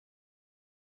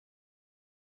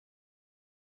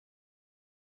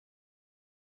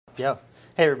Yeah.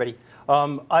 Hey, everybody.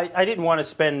 I didn't want to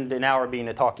spend an hour being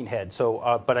a talking head,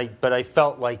 so but I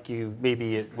felt like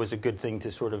maybe it was a good thing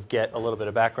to sort of get a little bit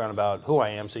of background about who I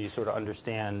am, so you sort of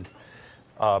understand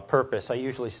purpose. I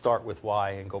usually start with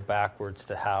why and go backwards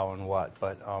to how and what,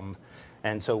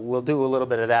 and so we'll do a little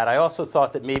bit of that. I also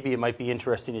thought that maybe it might be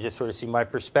interesting to just sort of see my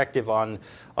perspective on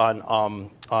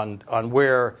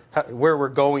where we're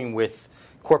going with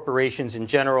corporations in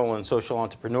general and social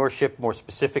entrepreneurship more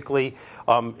specifically.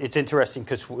 It's interesting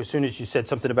because as soon as you said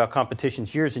something about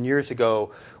competitions years and years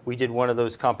ago, we did one of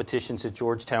those competitions at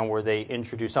Georgetown where they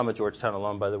introduced, I'm a Georgetown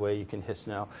alum, by the way, you can hiss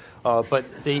now, where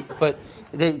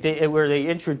they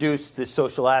introduced the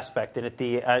social aspect, and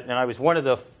and I was one of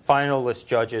the finalist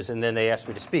judges, and then they asked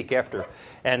me to speak after.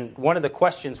 And one of the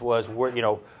questions was, what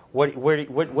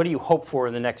do you hope for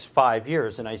in the next 5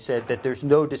 years? And I said that there's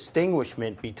no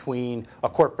distinguishment between a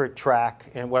corporate track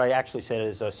and what I actually said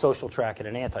is a social track and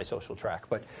an antisocial track.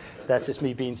 But that's just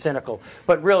me being cynical.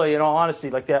 But really, in all honesty,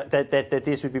 like that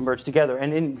these would be merged together.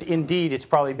 And indeed, it's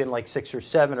probably been like 6 or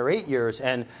 7 or 8 years,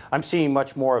 and I'm seeing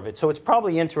much more of it. So it's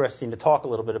probably interesting to talk a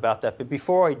little bit about that. But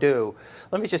before I do,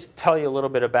 let me just tell you a little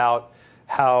bit about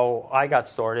how I got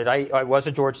started. I was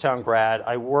a Georgetown grad.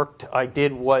 I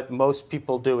did what most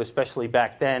people do, especially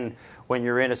back then when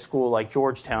you're in a school like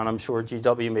Georgetown. I'm sure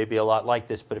GW may be a lot like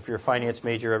this, but if you're a finance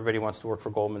major, everybody wants to work for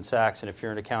Goldman Sachs, and if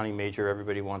you're an accounting major,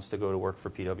 everybody wants to go to work for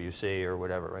PwC or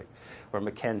whatever, right? Or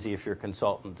McKinsey if you're a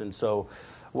consultant. And so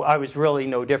I was really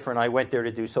no different. I went there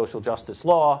to do social justice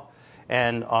law,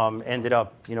 and ended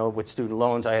up, with student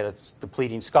loans. I had a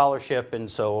depleting scholarship, and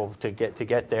so to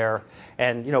get there,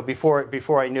 and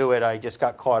before I knew it, I just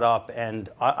got caught up. And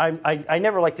I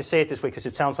never like to say it this way because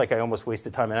it sounds like I almost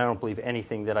wasted time, and I don't believe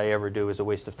anything that I ever do is a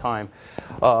waste of time.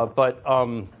 But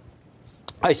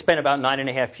I spent about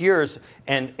 9.5 years,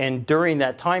 and during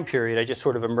that time period, I just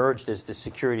sort of emerged as the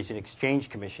Securities and Exchange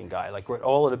Commission guy. Like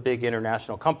all of the big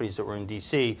international companies that were in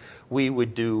D.C., we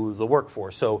would do the work for.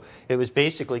 So it was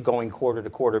basically going quarter to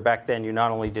quarter. Back then, you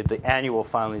not only did the annual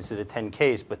filings of the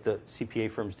 10Ks, but the CPA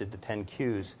firms did the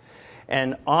 10Qs.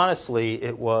 And honestly,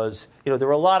 it was, there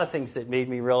were a lot of things that made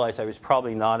me realize I was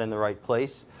probably not in the right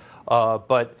place.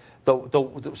 But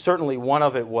certainly one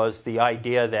of it was the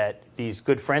idea that these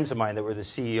good friends of mine that were the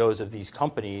CEOs of these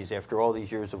companies, after all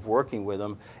these years of working with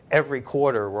them, every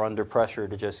quarter were under pressure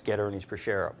to just get earnings per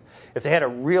share up. If they had a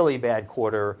really bad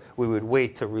quarter, we would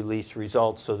wait to release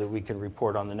results so that we can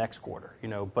report on the next quarter.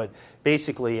 But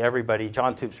basically everybody,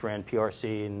 John Toops ran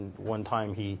PRC, and one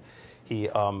time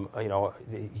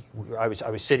I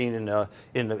was sitting in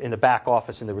the back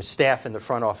office, and there was staff in the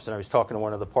front office, and I was talking to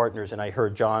one of the partners, and I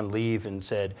heard John leave and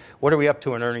said, "What are we up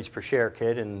to in earnings per share,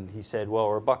 kid?" And he said, "Well,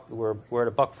 we're at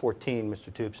 $1.14,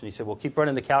 Mr. Toops." And he said, "Well, keep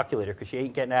running the calculator because you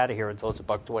ain't getting out of here until it's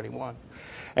 $1.21."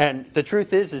 And the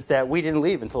truth is that we didn't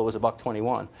leave until it was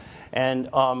 $1.21. And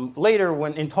later,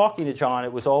 when in talking to John,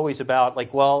 it was always about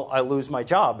like, well, I lose my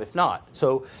job if not.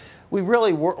 So we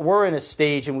really were in a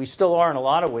stage, and we still are in a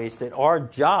lot of ways, that our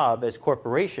job as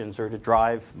corporations are to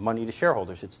drive money to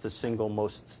shareholders. It's the single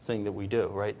most thing that we do,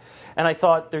 right? And I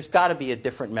thought there's got to be a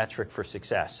different metric for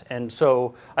success. And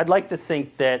so I'd like to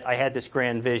think that I had this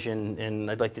grand vision, and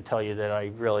I'd like to tell you that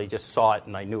I really just saw it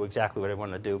and I knew exactly what I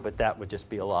wanted to do, but that would just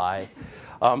be a lie.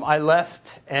 I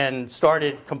left and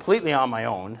started completely on my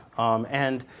own.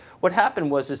 And what happened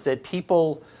was that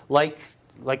people like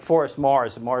Forrest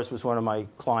Mars was one of my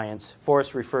clients.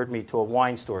 Forrest referred me to a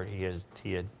wine store he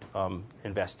had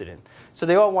invested in. So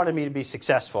they all wanted me to be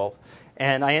successful.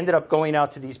 And I ended up going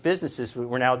out to these businesses. We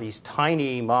were now these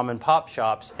tiny mom and pop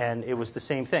shops, and it was the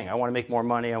same thing. I want to make more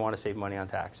money. I want to save money on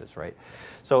taxes, right?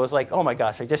 So it was like, oh my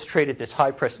gosh, I just traded this high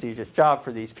prestigious job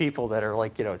for these people that are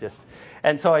like, just.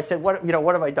 And so I said, what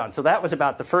have I done? So that was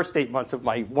about the first 8 months of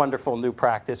my wonderful new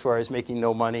practice, where I was making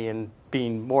no money and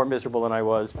being more miserable than I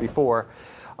was before.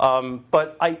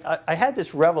 But I had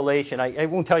this revelation. I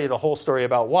won't tell you the whole story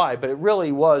about why, but it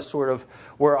really was sort of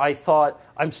where I thought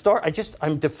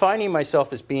I'm defining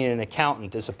myself as being an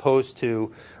accountant as opposed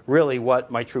to really what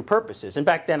my true purpose is. And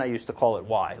back then I used to call it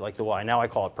why, like the why. Now I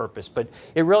call it purpose. But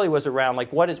it really was around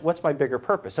like what's my bigger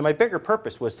purpose? And my bigger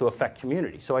purpose was to affect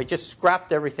community. So I just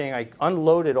scrapped everything. I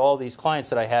unloaded all these clients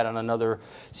that I had on another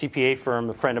CPA firm,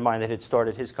 a friend of mine that had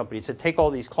started his company. He said, take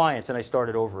all these clients, and I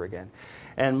started over again.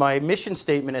 And my mission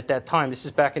statement at that time, this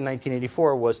is back in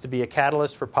 1984, was to be a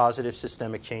catalyst for positive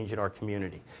systemic change in our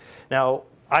community. Now,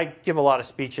 I give a lot of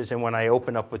speeches, and when I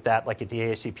open up with that, like at the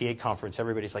ASCPA conference,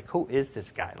 everybody's like, who is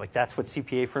this guy? Like, that's what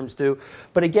CPA firms do.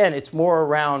 But again, it's more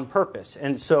around purpose.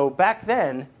 And so back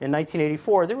then, in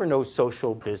 1984, there were no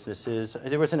social businesses.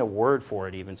 There wasn't a word for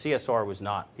it even. CSR was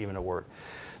not even a word.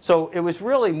 So it was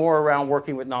really more around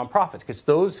working with nonprofits, because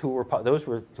those who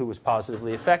was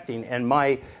positively affecting. And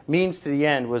my means to the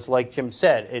end was, like Jim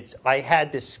said, I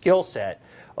had this skill set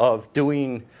of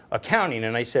doing accounting,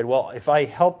 and I said, well, if I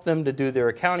help them to do their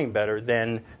accounting better,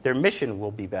 then their mission will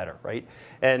be better, right?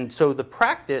 And so the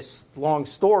practice, long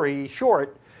story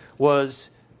short,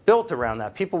 was built around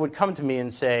that. People would come to me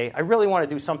and say, I really want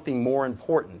to do something more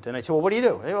important. And I said, well, what do you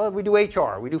do? Well, we do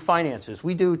HR, we do finances,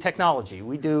 we do technology,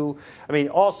 we do,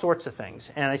 all sorts of things.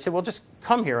 And I said, well, just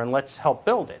come here and let's help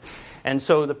build it. And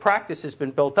so the practice has been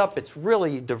built up. It's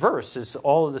really diverse. It's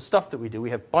all of the stuff that we do.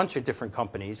 We have a bunch of different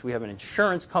companies. We have an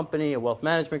insurance company, a wealth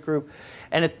management group,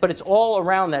 but it's all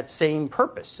around that same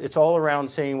purpose. It's all around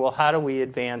saying, well, how do we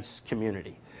advance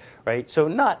community? Right? So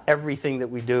not everything that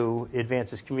we do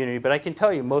advances community, but I can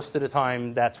tell you most of the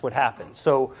time that's what happens.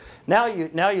 So now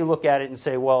you look at it and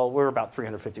say, well, we're about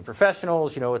 350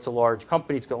 professionals. It's a large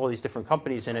company. It's got all these different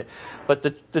companies in it. But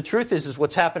the truth is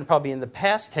what's happened probably in the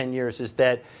past 10 years is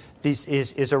that this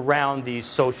is around these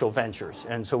social ventures.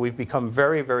 And so we've become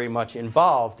very, very much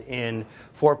involved in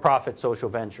for-profit social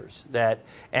ventures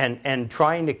and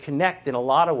trying to connect in a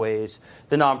lot of ways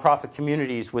the nonprofit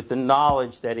communities with the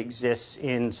knowledge that exists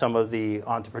in some of the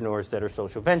entrepreneurs that are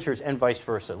social ventures, and vice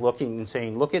versa, looking and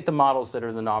saying, look at the models that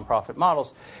are the nonprofit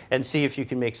models and see if you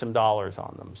can make some dollars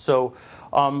on them. So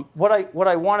what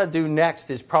I want to do next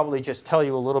is probably just tell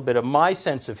you a little bit of my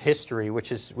sense of history,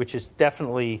 which is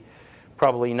definitely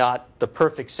probably not the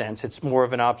perfect sense. It's more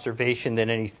of an observation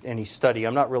than any study.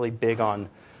 I'm not really big on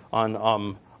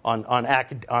the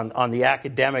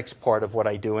academics part of what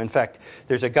I do. In fact,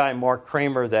 there's a guy, Mark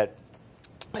Kramer, that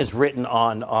has written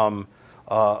on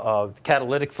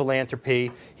catalytic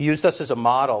philanthropy. He used us as a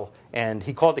model, and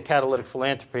he called it catalytic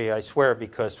philanthropy, I swear,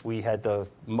 because we had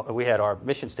our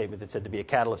mission statement that said to be a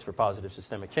catalyst for positive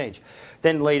systemic change.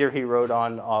 Then later he wrote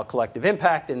on collective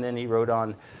impact, and then he wrote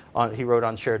on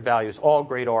shared values. All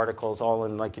great articles, all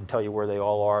in, I can tell you where they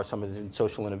all are, some of it in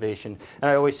social innovation.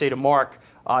 And I always say to Mark,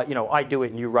 I do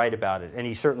it and you write about it. And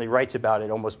he certainly writes about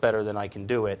it almost better than I can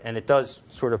do it. And it does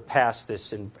sort of pass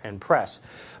this in press.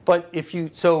 But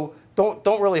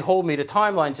don't really hold me to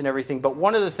timelines and everything. But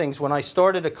one of the things, when I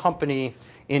started a company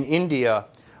in India,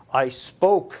 I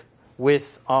spoke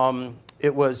with,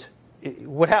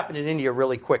 what happened in India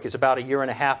really quick is about a year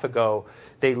and a half ago,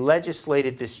 they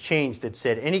legislated this change that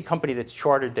said any company that's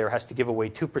chartered there has to give away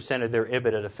 2% of their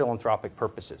EBITDA to philanthropic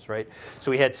purposes, right?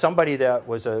 So we had somebody that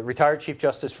was a retired Chief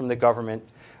Justice from the government,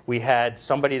 we had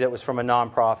somebody that was from a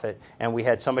nonprofit, and we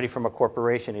had somebody from a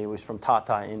corporation. He was from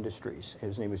Tata Industries.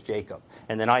 His name was Jacob.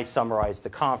 And then I summarized the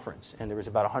conference, and there was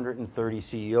about 130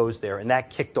 CEOs there, and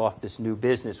that kicked off this new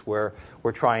business where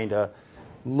we're trying to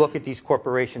look at these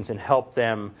corporations and help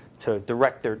them to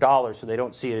direct their dollars so they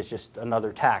don't see it as just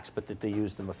another tax, but that they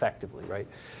use them effectively, right?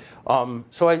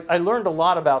 So I learned a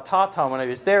lot about Tata when I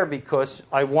was there because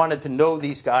I wanted to know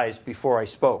these guys before I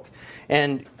spoke.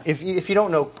 And if you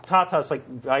don't know, Tata's like,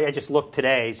 I just looked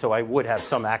today, so I would have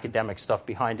some academic stuff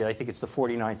behind it. I think it's the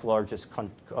 49th largest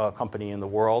company in the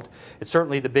world. It's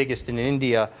certainly the biggest in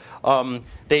India.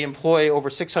 They employ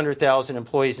over 600,000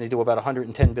 employees, and they do about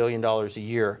 $110 billion a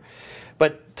year.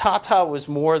 But Tata was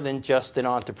more than just an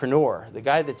entrepreneur. The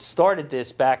guy that started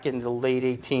this back in the late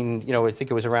I think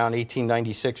it was around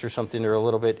 1896 or something, or a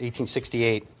little bit,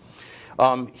 1868.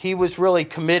 He was really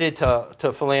committed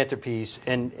to philanthropies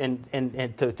and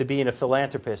to being a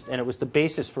philanthropist, and it was the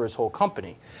basis for his whole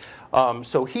company.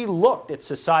 So he looked at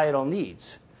societal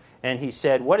needs, and he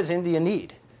said, what does India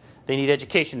need? They need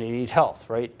education, they need health,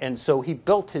 right? And so he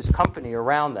built his company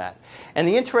around that. And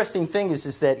the interesting thing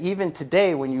is that even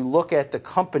today, when you look at the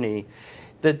company,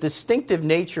 the distinctive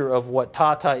nature of what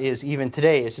Tata is even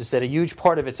today is that a huge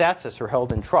part of its assets are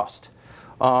held in trust.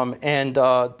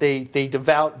 They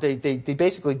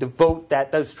basically devote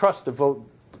those trusts devote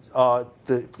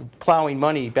the plowing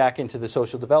money back into the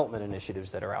social development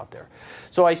initiatives that are out there.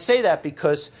 So I say that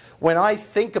because when I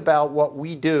think about what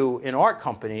we do in our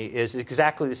company is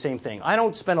exactly the same thing. I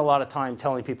don't spend a lot of time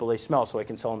telling people they smell so I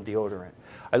can sell them deodorant.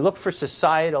 I look for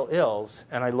societal ills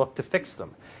and I look to fix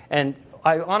them. And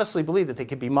I honestly believe that they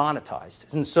could be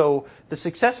monetized. And so the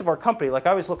success of our company, like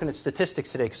I was looking at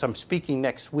statistics today because I'm speaking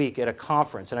next week at a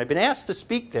conference, and I've been asked to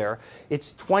speak there.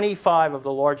 It's 25 of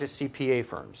the largest CPA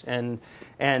firms. And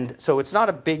so it's not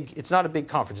a big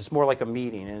conference. It's more like a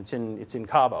meeting, and it's in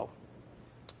Cabo.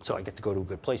 So I get to go to a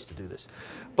good place to do this.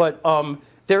 But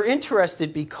they're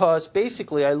interested because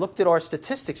basically I looked at our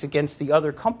statistics against the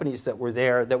other companies that were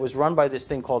there that was run by this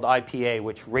thing called IPA,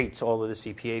 which rates all of the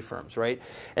CPA firms, right?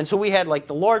 And so we had like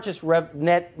the largest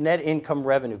net income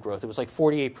revenue growth. It was like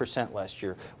 48% last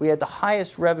year. We had the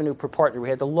highest revenue per partner. We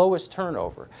had the lowest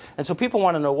turnover. And so people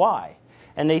want to know why.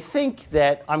 And they think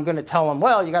that I'm going to tell them,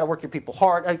 well, you got to work your people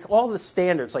hard. Like all the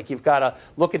standards, like you've got to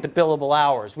look at the billable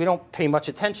hours. We don't pay much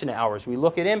attention to hours. We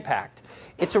look at impact.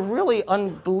 It's a really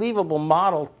unbelievable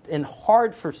model and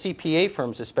hard for CPA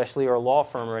firms, especially, or a law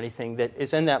firm or anything that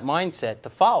is in that mindset to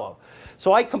follow.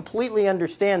 So I completely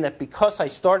understand that because I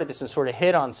started this and sort of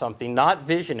hit on something, not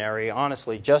visionary,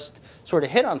 honestly, just sort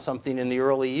of hit on something in the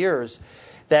early years,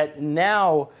 that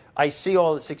now I see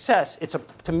all the success.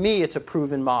 To me, it's a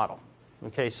proven model.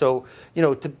 Okay, so,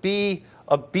 to be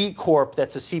a B Corp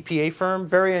that's a CPA firm,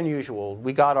 very unusual.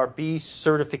 We got our B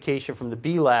certification from the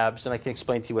B Labs, and I can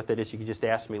explain to you what that is. You can just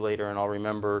ask me later, and I'll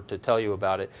remember to tell you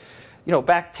about it.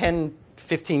 Back 10,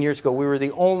 15 years ago, we were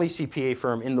the only CPA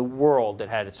firm in the world that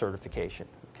had its certification.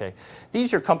 Okay,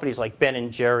 these are companies like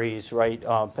Ben & Jerry's, right,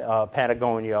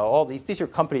 Patagonia, all these are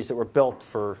companies that were built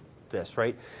for this,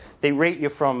 right? They rate you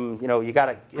from, you got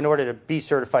to, in order to be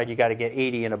certified, you got to get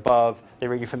 80 and above. They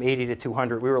rate you from 80 to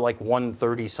 200. We were like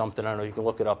 130 something. I don't know. You can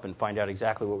look it up and find out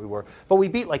exactly what we were. But we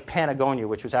beat like Patagonia,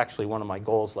 which was actually one of my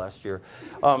goals last year.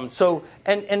 And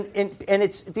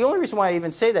it's the only reason why I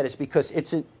even say that is because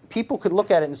people could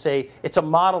look at it and say, it's a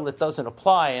model that doesn't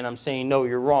apply, and I'm saying, no,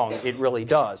 you're wrong. It really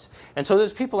does. And so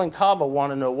those people in Cabo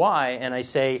want to know why, and I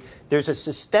say, there's a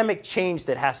systemic change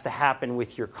that has to happen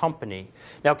with your company.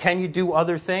 Now, can you do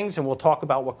other things? And we'll talk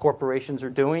about what corporations are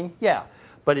doing. Yeah.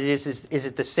 But is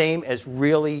it the same as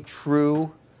really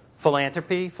true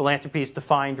philanthropy? Philanthropy is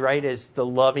defined, right, as the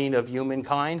loving of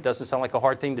humankind. Doesn't sound like a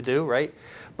hard thing to do, right?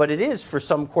 But it is for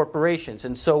some corporations.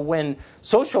 And so when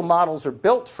social models are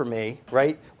built for me,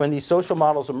 right, when these social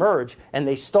models emerge and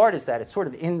they start as that, it's sort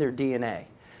of in their DNA.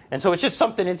 And so it's just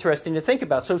something interesting to think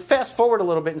about. So fast forward a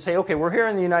little bit and say, okay, we're here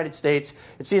in the United States.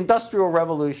 It's the Industrial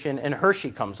Revolution, and Hershey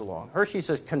comes along. Hershey's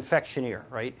a confectioner,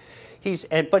 right?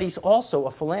 But he's also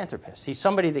a philanthropist. He's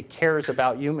somebody that cares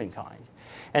about humankind.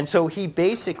 And so he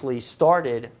basically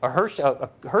started a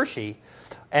Hershey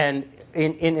and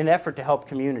in an effort to help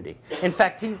community. In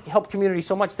fact, he helped community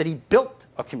so much that he built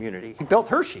a community. He built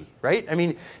Hershey, right? I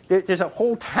mean, there's a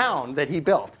whole town that he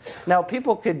built. Now,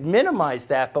 people could minimize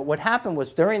that, but what happened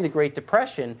was during the Great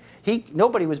Depression,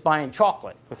 nobody was buying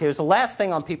chocolate. Okay, it was the last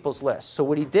thing on people's list. So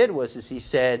what he did was he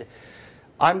said,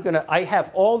 I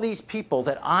have all these people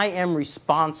that I am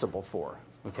responsible for.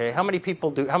 Okay, how many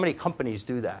companies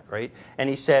do that, right? And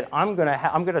he said, I'm going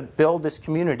to build this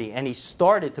community, and he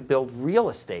started to build real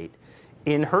estate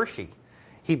in Hershey.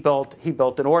 He built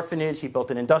an orphanage, he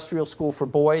built an industrial school for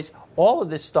boys. All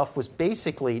of this stuff was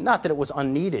basically, not that it was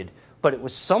unneeded, but it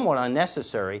was somewhat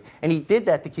unnecessary. And he did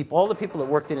that to keep all the people that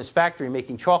worked in his factory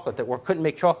making chocolate that couldn't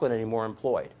make chocolate anymore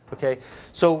employed. Okay,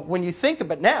 so when you think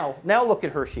about now look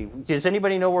at Hershey. Does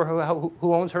anybody know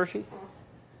who owns Hershey?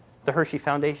 The Hershey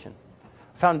Foundation.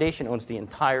 Foundation owns the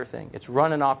entire thing. It's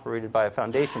run and operated by a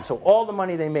foundation. So all the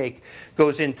money they make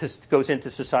goes into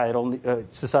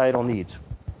societal needs.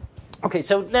 Okay,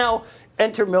 so now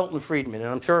enter Milton Friedman, and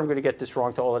I'm sure I'm going to get this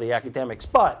wrong to all of the academics,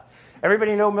 but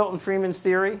everybody know Milton Friedman's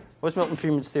theory? What's Milton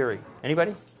Friedman's theory?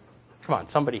 Anybody? Come on,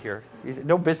 somebody here.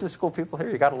 No business school people here?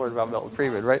 You got to learn about Milton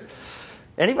Friedman, right?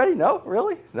 Anybody? No?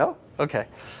 Really? No? Okay.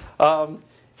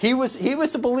 He was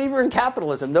a believer in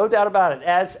capitalism, no doubt about it,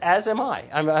 as am I.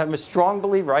 I'm a strong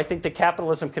believer. I think that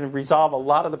capitalism can resolve a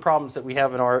lot of the problems that we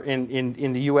have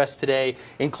in the U.S. today,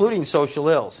 including social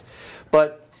ills.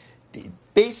 But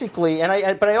basically,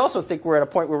 but I also think we're at a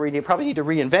point where we probably need to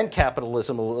reinvent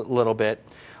capitalism a little bit.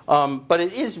 But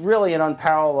it is really an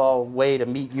unparalleled way to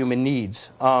meet human needs,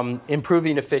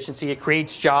 improving efficiency. It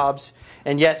creates jobs.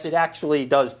 And yes, it actually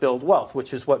does build wealth,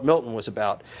 which is what Milton was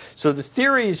about. So the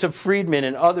theories of Friedman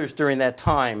and others during that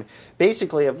time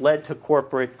basically have led to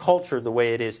corporate culture the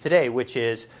way it is today, which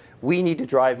is we need to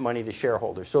drive money to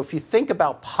shareholders. So if you think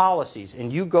about policies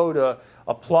and you go to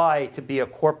apply to be a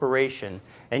corporation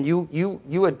and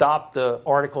you adopt the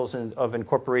articles of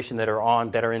incorporation that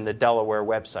are in the Delaware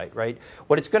website, right?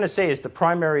 What it's going to say is the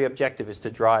primary objective is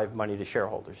to drive money to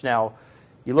shareholders. Now,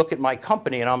 you look at my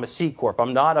company, and I'm a C Corp.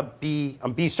 I'm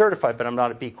B certified, but I'm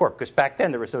not a B Corp, because back then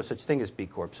there was no such thing as B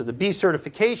Corp. So the B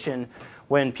certification,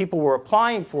 when people were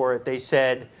applying for it, they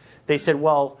said,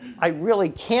 well, I really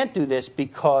can't do this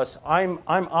because I'm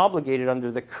obligated under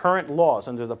the current laws,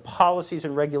 under the policies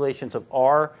and regulations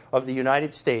of the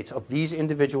United States, of these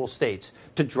individual states,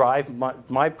 to drive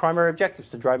my primary objectives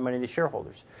to drive money to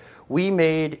shareholders. We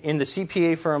made, in the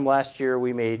CPA firm last year,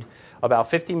 we made about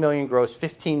 50 million gross,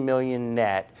 15 million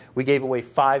net. We gave away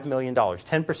 $5 million,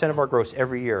 10% of our gross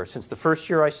every year. Since the first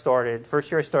year I started,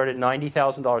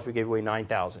 $90,000, we gave away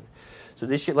 $9,000. So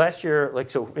this year, last year,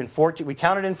 in 14, we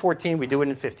counted in 14, we do it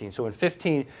in 15. So in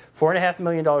 15, $4.5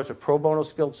 million of pro bono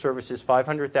skilled services,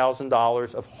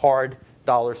 $500,000 of hard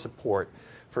dollar support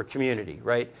for community,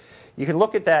 right? You can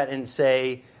look at that and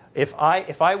say, if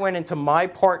I went into my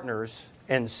partners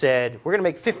and said, we're going to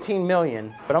make 15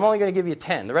 million, but I'm only going to give you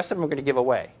 10. The rest of them I'm going to give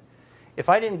away. If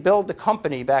I didn't build the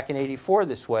company back in '84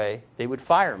 this way, they would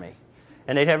fire me.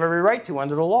 And they'd have every right to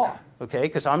under the law, okay?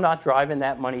 Because I'm not driving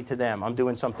that money to them. I'm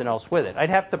doing something else with it. I'd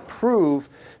have to prove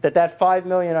that that $5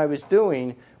 million I was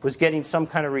doing was getting some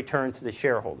kind of return to the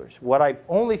shareholders.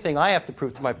 Only thing I have to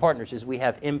prove to my partners is we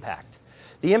have impact.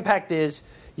 The impact is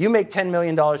you make $10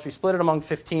 million, we split it among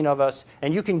 15 of us,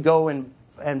 and you can go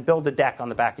and build a deck on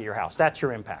the back of your house. That's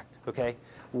your impact, okay?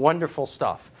 Wonderful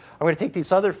stuff. I'm going to take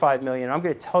these other $5 million, and I'm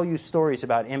going to tell you stories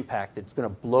about impact that's going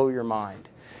to blow your mind,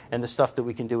 and the stuff that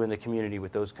we can do in the community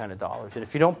with those kind of dollars. And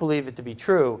if you don't believe it to be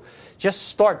true, just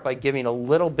start by giving a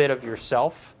little bit of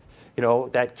yourself, you know,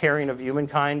 that caring of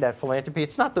humankind, that philanthropy.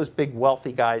 It's not those big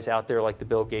wealthy guys out there like the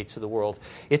Bill Gates of the world.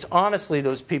 It's honestly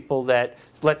those people that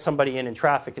let somebody in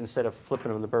traffic instead of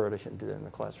flipping them the bird. I shouldn't do that in the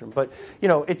classroom. But, you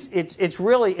know, it's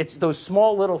really those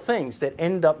small little things that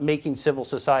end up making civil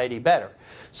society better.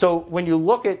 So when you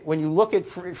look at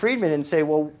Friedman and say,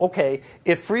 well, okay,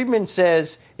 if Friedman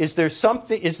says, is there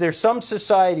some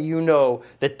society you know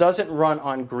that doesn't run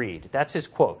on greed? That's his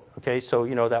quote. Okay, so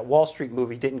you know that Wall Street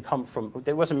movie didn't come from,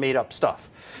 it wasn't made up stuff.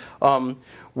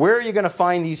 Where are you going to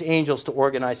find these angels to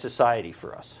organize society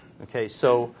for us? Okay,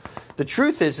 so the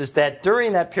truth is that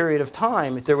during that period of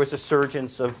time, there was a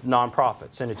surgence of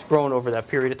nonprofits, and it's grown over that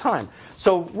period of time.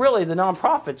 So really, the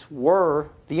nonprofits were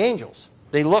the angels.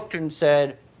 They looked and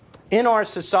said, in our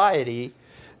society,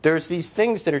 there's these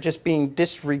things that are just being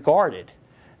disregarded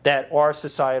that are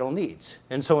societal needs.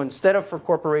 And so instead of for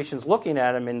corporations looking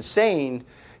at them and saying,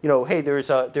 you know, hey, there's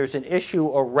an issue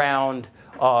around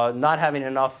not having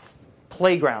enough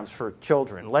playgrounds for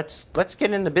children. Let's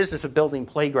get in the business of building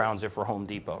playgrounds if we're Home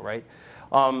Depot, right?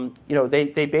 You know,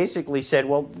 they basically said,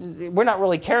 well, we're not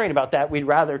really caring about that. We'd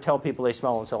rather tell people they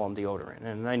smell and sell them deodorant.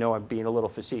 And I know I'm being a little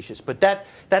facetious, but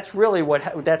that's really what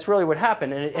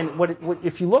happened. And what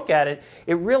if you look at it,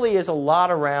 it really is a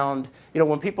lot around, you know,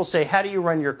 when people say, how do you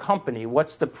run your company?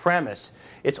 What's the premise?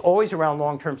 It's always around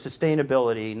long-term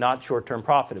sustainability, not short-term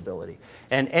profitability.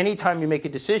 And anytime you make a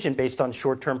decision based on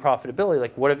short-term profitability,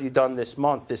 like what have you done this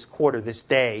month, this quarter, this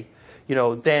day, you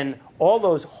know, then all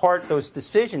those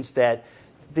decisions that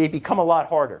they become a lot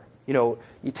harder. You know,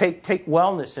 you take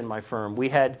wellness in my firm. We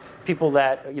had people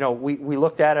that, you know, we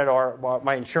looked at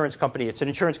my insurance company. It's an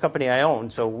insurance company I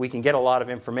own, so we can get a lot of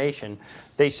information.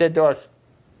 They said to us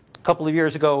a couple of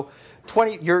years ago,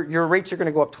 your rates are going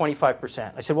to go up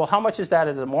 25%. I said, well, how much is that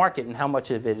of the market and how much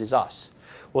of it is us?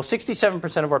 Well,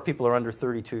 67% of our people are under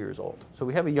 32 years old. So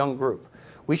we have a young group.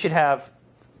 We should have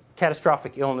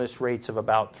catastrophic illness rates of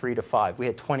about 3 to 5. We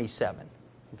had 27.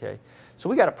 Okay, so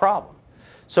we got a problem.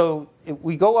 So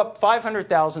we go up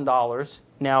 $500,000.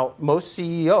 Now, most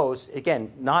CEOs,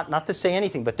 again, not to say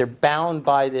anything, but they're bound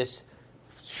by this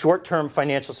short-term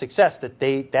financial success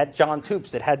that John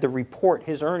Toops that had to report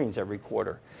his earnings every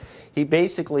quarter. He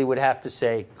basically would have to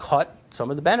say, cut some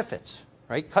of the benefits,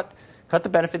 right? Cut the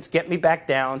benefits, get me back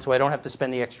down so I don't have to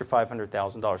spend the extra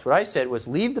 $500,000. What I said was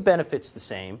leave the benefits the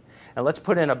same and let's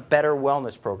put in a better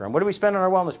wellness program. What do we spend on our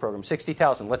wellness program?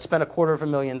 $60,000. Let's spend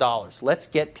 $250,000. Let's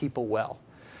get people well.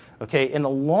 Okay, in the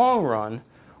long run,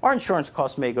 our insurance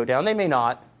costs may go down. They may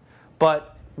not.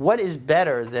 But what is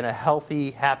better than a healthy,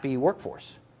 happy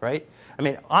workforce, right? I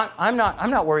mean, I'm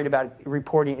not worried about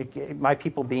reporting my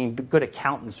people being good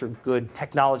accountants or good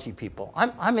technology people.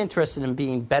 I'm interested in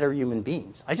being better human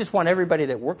beings. I just want everybody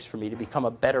that works for me to become a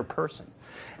better person.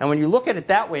 And when you look at it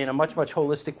that way in a much, much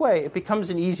holistic way, it becomes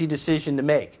an easy decision to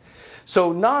make.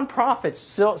 So nonprofits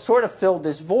sort of filled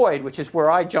this void, which is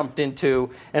where I jumped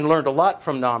into and learned a lot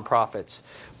from nonprofits.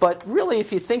 But really,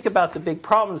 if you think about the big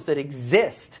problems that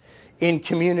exist in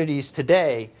communities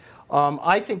today,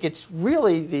 I think it's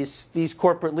really these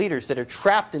corporate leaders that are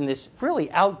trapped in this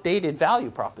really outdated value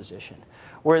proposition,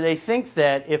 where they think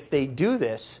that if they do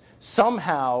this,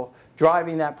 somehow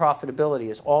driving that profitability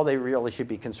is all they really should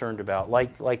be concerned about,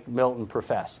 like Milton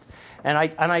professed. And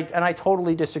I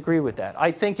totally disagree with that.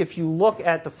 I think if you look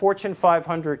at the Fortune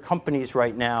 500 companies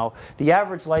right now, the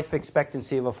average life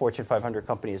expectancy of a Fortune 500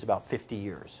 company is about 50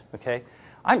 years. Okay,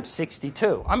 I'm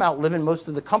 62. I'm outliving most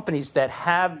of the companies that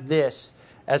have this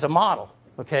as a model,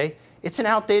 okay? It's an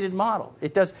outdated model.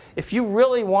 It does. If you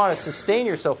really want to sustain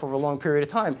yourself over a long period of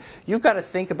time, you've got to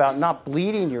think about not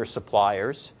bleeding your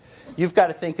suppliers. You've got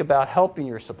to think about helping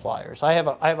your suppliers. I have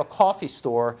a coffee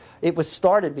store. It was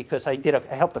started because I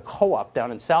helped a co-op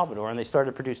down in Salvador, and they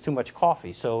started to produce too much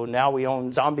coffee. So now we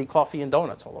own zombie coffee and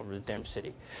donuts all over the damn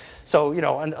city. So,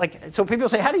 and so people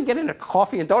say, how do you get into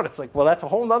coffee and donuts? Like, well, that's a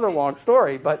whole other long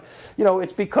story. But,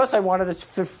 it's because I wanted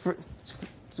to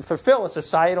fulfill a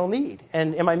societal need.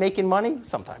 And am I making money?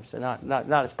 Sometimes. They're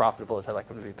not as profitable as I like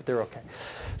them to be, but they're okay.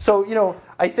 So,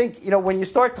 I think, when you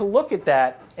start to look at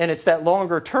that, and it's that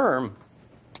longer term,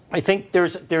 I think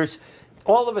there's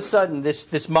all of a sudden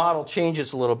this model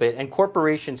changes a little bit, and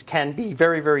corporations can be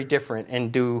very, very different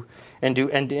and do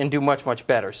much, much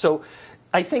better. So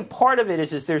I think part of it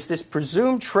is there's this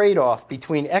presumed trade-off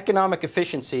between economic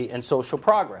efficiency and social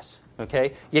progress.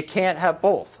 Okay? You can't have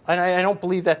both. And I don't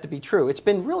believe that to be true. It's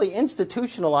been really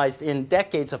institutionalized in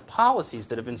decades of policies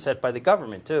that have been set by the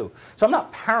government, too. So I'm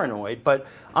not paranoid, but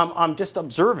I'm just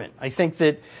observant. I think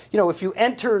that, if you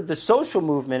enter the social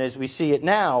movement as we see it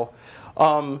now,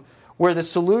 where the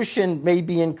solution may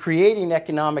be in creating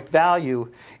economic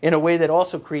value in a way that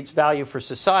also creates value for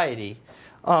society,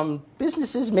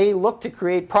 businesses may look to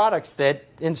create products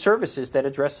and services that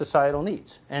address societal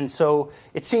needs. And so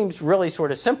it seems really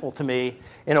sort of simple to me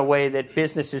in a way that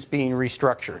business is being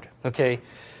restructured. Okay?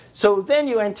 So then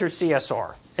you enter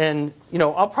CSR. And,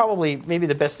 maybe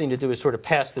the best thing to do is sort of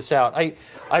pass this out.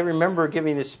 I remember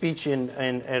giving this speech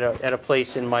at a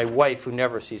place, and my wife, who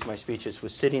never sees my speeches,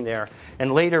 was sitting there.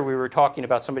 And later we were talking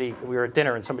about we were at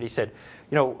dinner, and somebody said,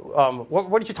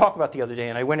 what did you talk about the other day?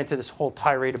 And I went into this whole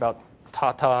tirade about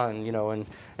Tata and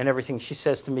everything. She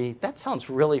says to me, that sounds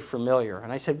really familiar.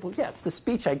 And I said, well, yeah, it's the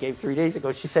speech I gave 3 days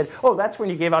ago. She said, oh, that's when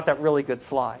you gave out that really good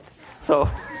slide. So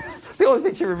the only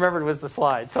thing she remembered was the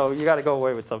slide. So you got to go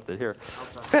away with something. Here,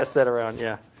 let's pass that around.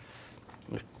 Yeah.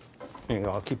 Here you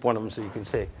go. I'll keep one of them so you can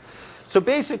see. So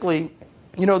basically,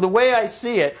 the way I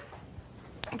see it,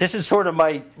 this is sort of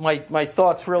my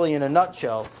thoughts really in a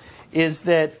nutshell, is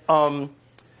that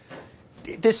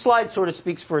this slide sort of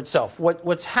speaks for itself.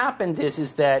 What's happened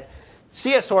is that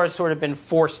CSR has sort of been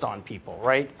forced on people,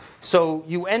 right? So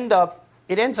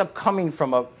it ends up coming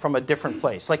from a different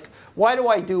place. Like, why do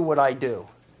I do what I do?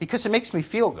 Because it makes me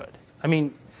feel good. I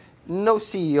mean, no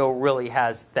CEO really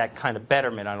has that kind of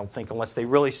betterment, I don't think, unless they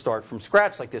really start from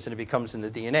scratch like this and it becomes in the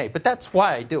DNA. But that's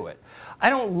why I do it. I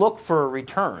don't look for a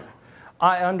return.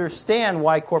 I understand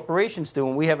why corporations do,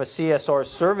 and we have a CSR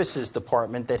services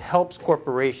department that helps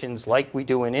corporations, like we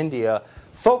do in India,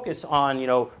 focus on,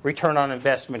 return on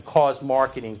investment, cause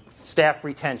marketing, staff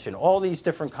retention, all these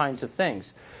different kinds of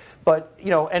things. But,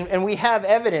 and we have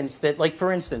evidence that, like,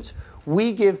 for instance,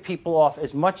 we give people off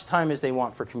as much time as they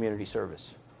want for community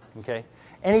service. Okay?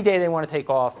 Any day they want to take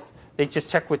off, they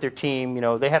just check with their team.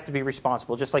 They have to be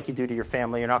responsible, just like you do to your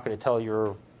family. You're not going to tell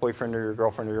your boyfriend or your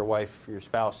girlfriend or your wife or your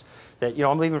spouse that,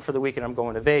 I'm leaving for the weekend, I'm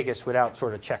going to Vegas, without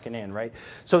sort of checking in, right?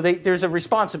 So there's a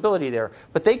responsibility there.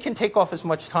 But they can take off as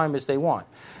much time as they want.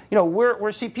 We're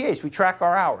CPAs. We track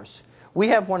our hours. We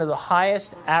have one of the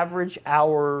highest average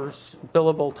hours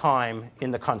billable time in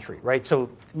the country, right? So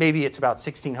maybe it's about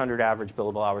 1,600 average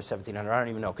billable hours, 1,700. I don't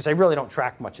even know, because I really don't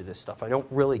track much of this stuff. I don't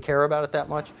really care about it that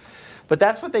much. But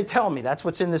that's what they tell me. That's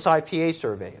what's in this IPA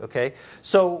survey, okay?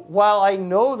 So while I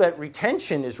know that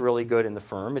retention is really good in the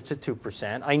firm, it's at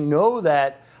 2%. I know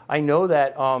that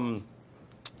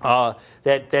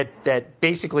that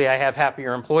basically I have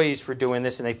happier employees for doing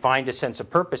this, and they find a sense of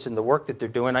purpose in the work that they're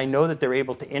doing. I know that they're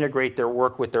able to integrate their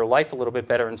work with their life a little bit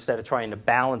better instead of trying to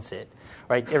balance it,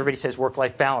 right? Everybody says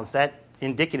work-life balance. That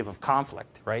indicative of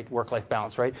conflict, right? Work-life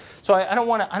balance, right? So I don't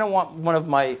want one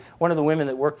of the women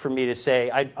that work for me to say,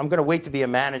 I'm going to wait to be a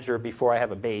manager before I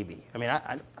have a baby. I mean,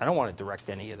 I don't want to direct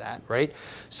any of that, right?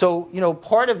 So,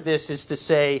 part of this is to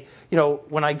say,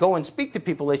 when I go and speak to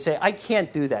people, they say, I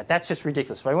can't do that. That's just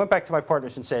ridiculous. If I went back to my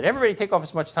partners and said, everybody take off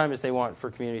as much time as they want for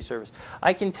community service,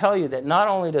 I can tell you that not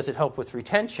only does it help with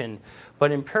retention,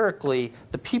 but empirically,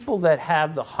 the people that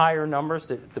have the higher numbers,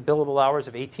 the billable hours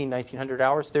of 1,900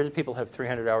 hours, they're the people who have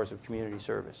 300 hours of community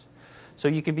service. So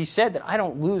you can be said that I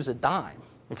don't lose a dime.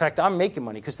 In fact, I'm making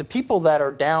money because the people that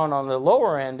are down on the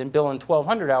lower end and billing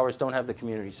 1,200 hours don't have the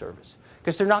community service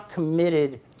because they're not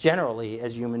committed generally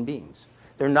as human beings.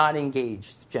 They're not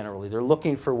engaged generally. They're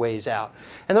looking for ways out.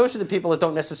 And those are the people that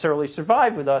don't necessarily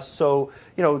survive with us. So,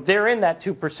 they're in that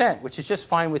 2%, which is just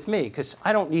fine with me because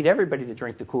I don't need everybody to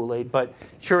drink the Kool-Aid, but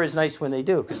sure is nice when they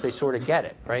do because they sort of get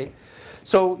it, right?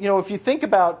 So, if you think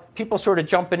about people sort of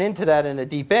jumping into that in a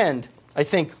deep end, I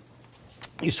think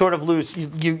you sort of lose,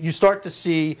 you start to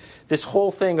see this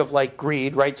whole thing of like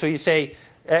greed, right? So you say,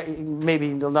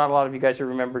 Maybe not a lot of you guys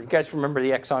remember. You guys remember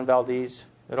the Exxon Valdez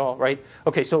at all, right?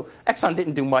 Okay, so Exxon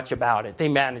didn't do much about it. They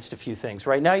managed a few things,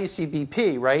 right? Now you see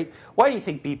BP, right? Why do you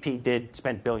think BP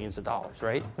spent billions of dollars,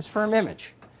 right? It was firm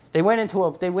image. They went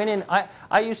in,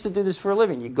 I used to do this for a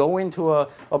living. You go into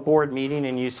a board meeting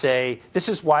and you say, this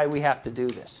is why we have to do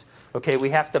this. Okay, we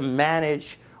have to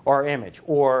manage our image,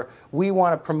 or we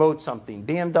want to promote something.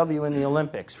 BMW in the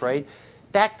Olympics, right?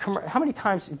 How many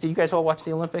times, do you guys all watch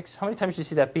the Olympics? How many times do you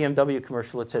see that BMW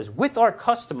commercial that says, with our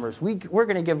customers, we're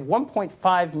going to give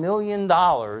 $1.5 million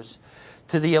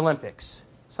to the Olympics?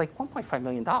 It's like $1.5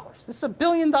 million. This is $1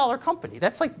 billion company.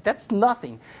 That's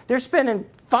nothing. They're spending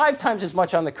 5 times as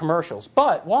much on the commercials.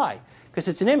 But why? Because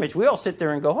it's an image. We all sit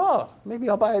there and go, oh, maybe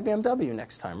I'll buy a BMW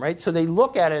next time, right? So they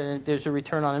look at it and there's a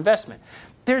return on investment.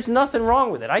 There's nothing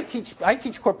wrong with it. I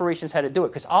teach corporations how to do it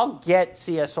because I'll get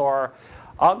CSR,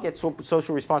 I'll get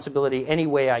social responsibility any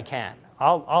way I can.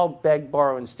 I'll beg,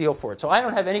 borrow, and steal for it. So I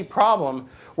don't have any problem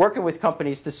working with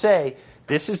companies to say,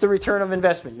 this is the return of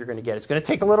investment you're going to get. It's going to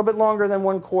take a little bit longer than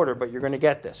 1 quarter, but you're going to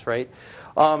get this, right?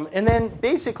 And then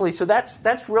basically, so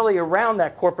that's really around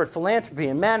that corporate philanthropy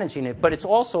and managing it. But it's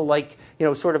also like,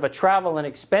 sort of a travel and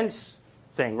expense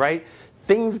thing, right?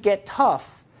 Things get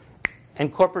tough,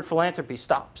 and corporate philanthropy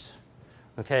stops.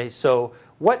 Okay, so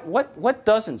what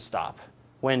doesn't stop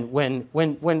when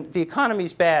the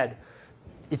economy's bad?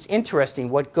 It's interesting.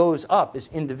 What goes up is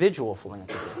individual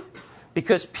philanthropy.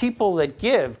 Because people that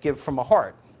give from a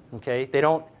heart, okay?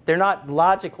 They're not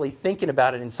logically thinking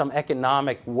about it in some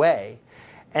economic way.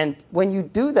 And when you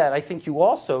do that, I think you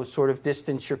also sort of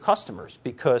distance your customers,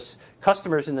 because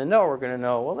customers in the know are going to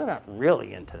know, well, they're not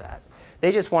really into that.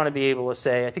 They just want to be able to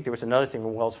say, I think there was another thing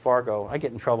with Wells Fargo. I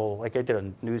get in trouble. Like I did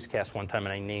a newscast one time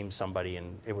and I named somebody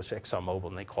and it was ExxonMobil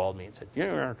and they called me and said,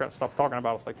 you're going to stop talking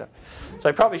about us like that. So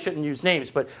I probably shouldn't use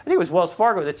names, but I think it was Wells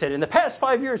Fargo that said, in the past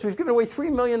 5 years, we've given away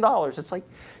 $3 million. It's like,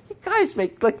 you guys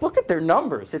look at their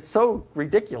numbers. It's so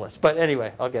ridiculous. But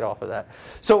anyway, I'll get off of that.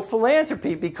 So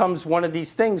philanthropy becomes one of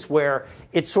these things where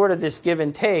it's sort of this give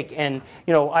and take. And,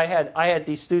 I had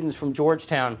these students from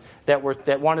Georgetown that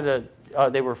wanted to,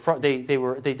 they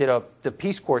did the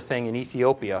Peace Corps thing in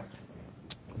Ethiopia.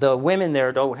 The women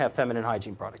there don't have feminine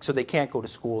hygiene products, so they can't go to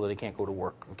school or they can't go to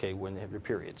work. Okay, when they have their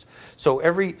periods. So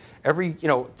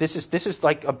this is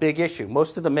like a big issue.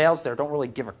 Most of the males there don't really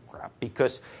give a crap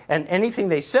and anything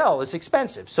they sell is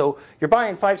expensive. So you're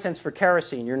buying 5 cents for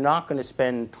kerosene. You're not going to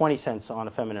spend 20 cents on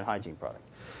a feminine hygiene product.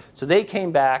 So they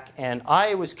came back, and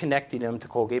I was connecting them to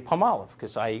Colgate-Palmolive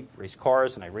because I race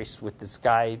cars, and I raced with this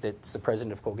guy that's the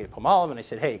president of Colgate-Palmolive, and I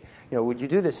said, hey, would you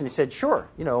do this? And he said, sure.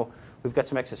 We've got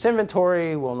some excess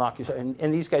inventory. We'll knock you.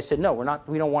 And these guys said, no,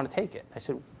 we don't want to take it. I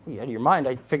said, well, you out of your mind?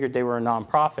 I figured they were a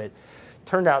nonprofit.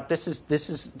 Turned out this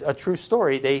is a true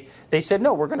story. They said,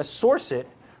 no, we're going to source it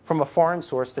from a foreign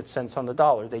source that cents on the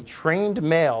dollar. They trained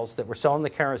males that were selling the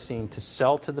kerosene to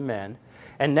sell to the men.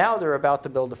 And now they're about to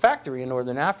build a factory in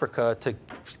northern Africa to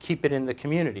keep it in the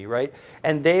community, right?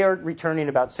 And they are returning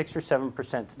about 6 or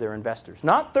 7% to their investors.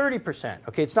 Not 30%,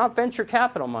 okay? It's not venture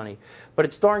capital money, but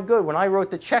it's darn good. When I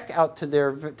wrote the check out to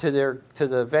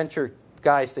the venture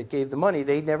guys that gave the money,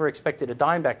 they never expected a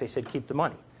dime back. They said, keep the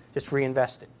money. Just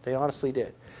reinvest it. They honestly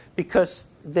did. Because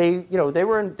they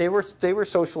were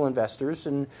social investors,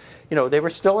 and they were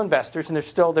still investors, and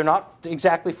they're not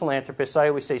exactly philanthropists. I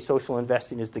always say social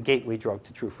investing is the gateway drug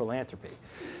to true philanthropy,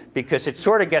 because it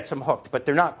sort of gets them hooked, but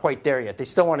they're not quite there yet. They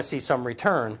still want to see some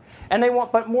return, and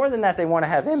but more than that, they want to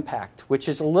have impact, which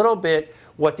is a little bit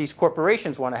what these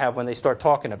corporations want to have when they start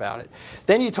talking about it.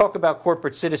 Then you talk about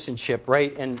corporate citizenship,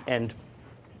 right? And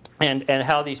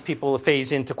how these people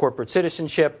phase into corporate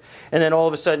citizenship. And then all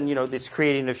of a sudden, this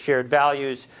creating of shared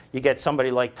values. You get somebody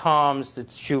like Tom's,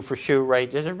 that's shoe for shoe, right?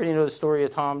 Does everybody know the story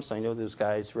of Tom's? I know those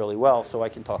guys really well, so I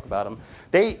can talk about them.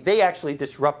 They actually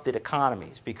disrupted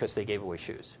economies because they gave away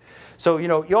shoes. So,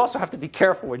 you also have to be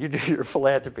careful when you do your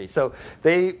philanthropy. So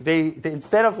they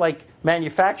instead of like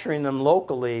manufacturing them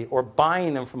locally or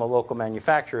buying them from a local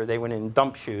manufacturer, they went in and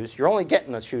dumped shoes. You're only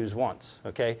getting the shoes once,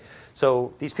 okay?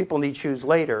 So these people need shoes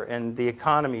later, and the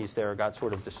economies there got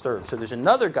sort of disturbed. So there's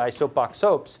another guy, Soapbox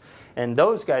Soaps, and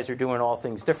those guys are doing all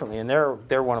things differently, and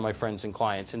they're one of my friends and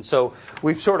clients. And so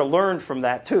we've sort of learned from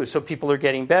that too. So people are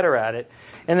getting better at it,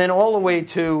 and then all the way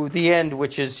to the end,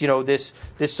 which is this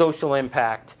social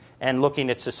impact and looking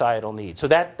at societal needs. So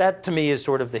that to me is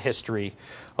sort of the history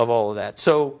of all of that.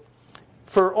 So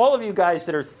for all of you guys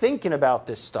that are thinking about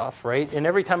this stuff, right? And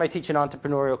every time I teach an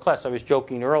entrepreneurial class, I was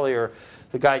joking earlier,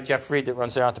 the guy Jeff Fried that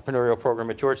runs the entrepreneurial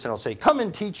program at Georgetown will say, come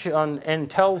and teach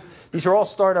and tell, these are all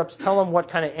startups, tell them what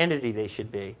kind of entity they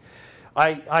should be.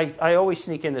 I always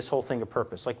sneak in this whole thing of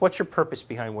purpose. Like, what's your purpose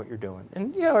behind what you're doing?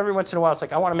 And, every once in a while it's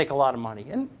like, I want to make a lot of money.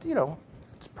 And,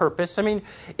 it's purpose. I mean,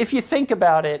 if you think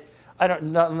about it,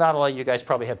 not a lot of you guys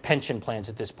probably have pension plans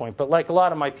at this point, but like a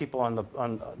lot of my people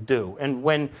do.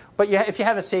 And if you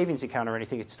have a savings account or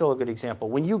anything, it's still a good example.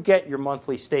 When you get your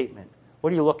monthly statement,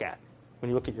 what do you look at when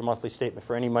you look at your monthly statement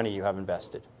for any money you have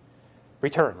invested?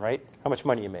 Return, right? How much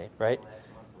money you made, right?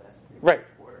 Right.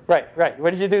 Right.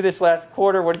 What did you do this last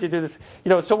quarter? What did you do this?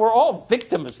 So we're all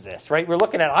victims of this, right? We're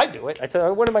looking at, I do it. I said,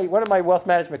 what did my wealth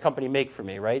management company make for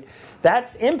me, right?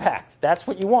 That's impact. That's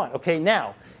what you want. Okay,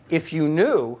 now, if you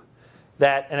knew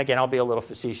that, and again, I'll be a little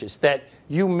facetious, that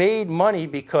you made money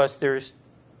because there's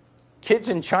kids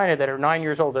in China that are 9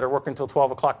 years old that are working until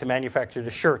 12 o'clock to manufacture the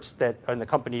shirts that are in the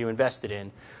company you invested in,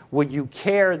 would you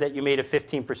care that you made a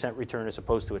 15% return as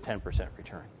opposed to a 10%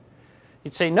 return?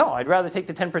 You'd say, no, I'd rather take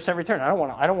the 10% return. I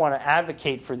don't want to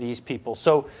advocate for these people.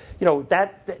 So,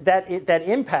 that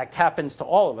impact happens to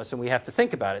all of us, and we have to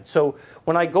think about it. So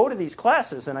when I go to these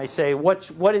classes and I say,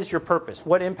 what is your purpose?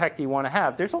 What impact do you want to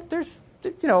have?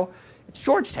 It's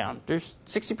Georgetown. There's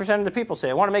 60% of the people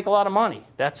say, I want to make a lot of money.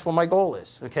 That's what my goal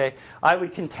is. Okay, I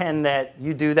would contend that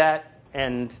you do that,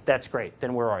 and that's great.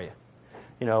 Then where are you?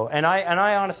 And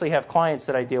I honestly have clients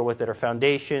that I deal with that are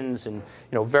foundations and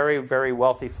very, very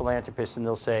wealthy philanthropists, and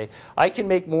they'll say, I can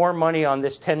make more money on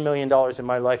this $10 million in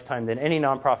my lifetime than any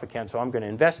nonprofit can, so I'm going to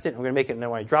invest it, I'm going to make it, and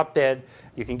then when I drop dead,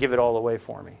 you can give it all away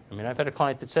for me. I mean, I've had a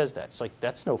client that says that. It's like,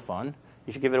 that's no fun.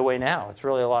 You should give it away now. It's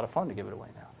really a lot of fun to give it away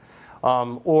now.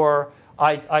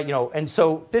 And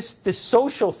so this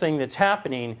social thing that's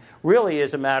happening really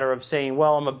is a matter of saying,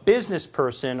 well, I'm a business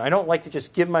person. I don't like to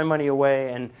just give my money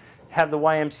away and have the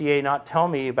YMCA not tell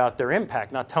me about their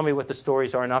impact, not tell me what the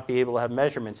stories are, not be able to have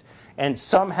measurements. And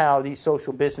somehow these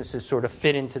social businesses sort of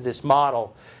fit into this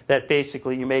model that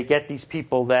basically you may get these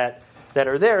people that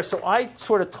are there. So I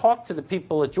sort of talked to the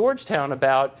people at Georgetown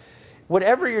about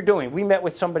whatever you're doing. We met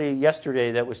with somebody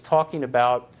yesterday that was talking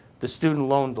about the student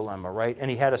loan dilemma, right?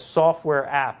 And he had a software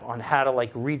app on how to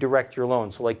redirect your loan.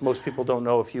 So most people don't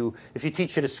know, if you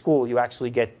teach at a school, you actually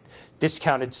get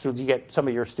discounted, you get some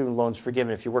of your student loans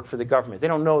forgiven if you work for the government. They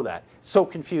don't know that. It's so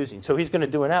confusing. So he's going to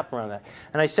do an app around that.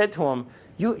 And I said to him,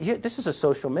 this is a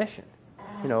social mission.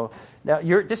 Now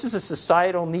this is a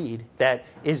societal need that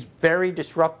is very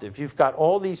disruptive. You've got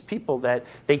all these people that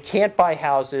they can't buy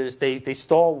houses, they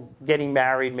stall getting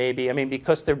married maybe,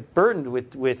 because they're burdened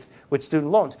with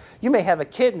student loans. You may have a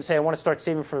kid and say, I want to start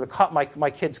saving for my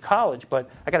kid's college, but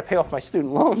I got to pay off my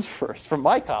student loans first from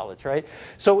my college, right?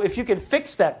 So if you can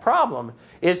fix that problem,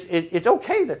 it's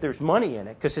okay that there's money in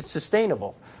it because it's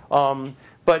sustainable.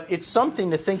 But it's something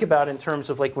to think about in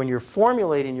terms of when you're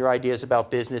formulating your ideas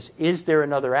about business, is there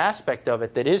another aspect of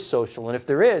it that is social? And if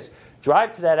there is,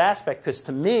 drive to that aspect, because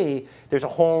to me, there's a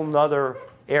whole other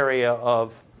area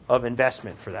of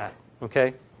investment for that.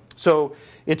 Okay? So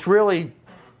it's really,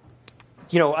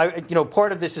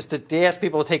 part of this is to ask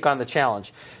people to take on the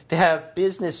challenge, to have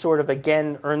business sort of,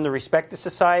 again, earn the respect of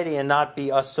society and not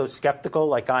be us so skeptical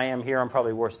like I am here. I'm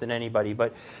probably worse than anybody.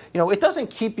 But, it doesn't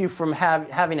keep you from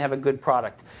having to have a good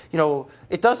product.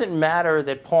 It doesn't matter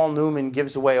that Paul Newman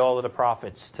gives away all of the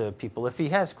profits to people. If he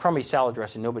has crummy salad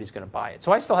dressing, nobody's going to buy it.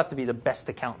 So I still have to be the best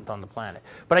accountant on the planet.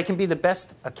 But I can be the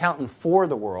best accountant for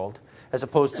the world as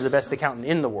opposed to the best accountant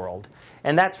in the world.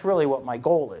 And that's really what my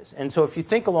goal is. And so if you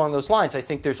think along those lines, I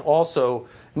think there's also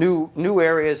new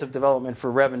areas of development for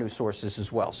revenue sources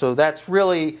as well. So that's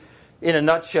really, in a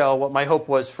nutshell, what my hope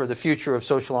was for the future of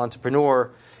social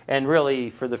entrepreneur and really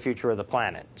for the future of the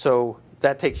planet. So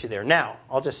that takes you there. Now,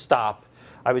 I'll just stop.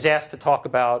 I was asked to talk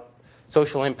about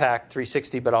social impact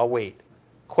 360, but I'll wait.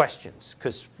 Questions,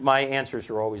 because my answers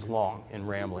are always long and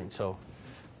rambling. So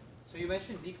you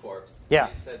mentioned B Corps. Yeah.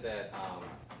 You said that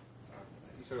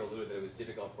you sort of alluded that it was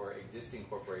difficult for existing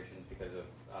corporations because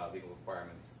of legal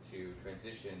requirements to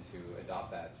transition to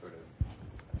adopt that sort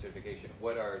of certification.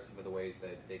 What are some of the ways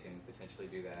that they can potentially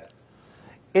do that?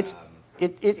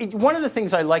 One of the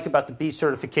things I like about the B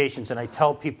certifications, and I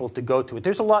tell people to go to it.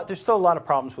 There's still a lot of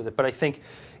problems with it, but I think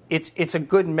it's a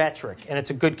good metric and it's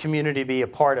a good community to be a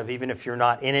part of, even if you're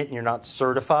not in it and you're not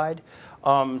certified.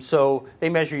 So they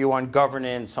measure you on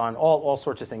governance, on all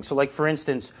sorts of things. So for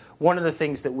instance, one of the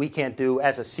things that we can't do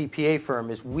as a CPA firm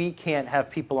is we can't have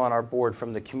people on our board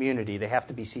from the community. They have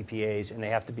to be CPAs and they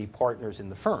have to be partners in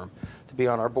the firm to be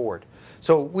on our board.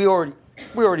 So we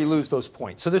already lose those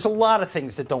points. So there's a lot of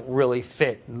things that don't really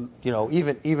fit,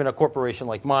 even a corporation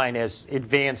like mine, as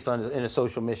advanced in a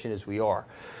social mission as we are.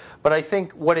 But I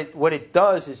think what it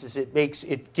does is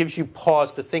it gives you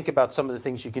pause to think about some of the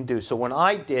things you can do. So when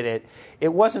I did it,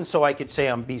 it wasn't so I could say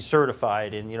I'm B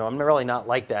certified, and I'm really not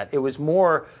like that. It was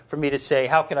more for me to say,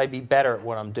 how can I be better at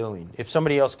what I'm doing? If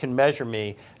somebody else can measure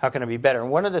me, how can I be better?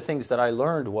 And one of the things that I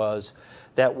learned was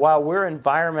that while we're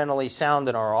environmentally sound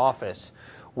in our office,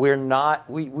 we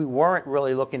weren't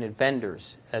really looking at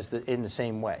vendors in the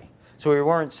same way. So we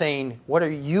weren't saying, what are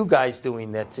you guys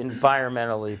doing that's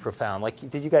environmentally profound?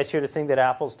 Like, did you guys hear the thing that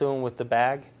Apple's doing with the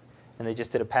bag? And they just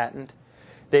did a patent?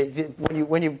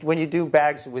 When you do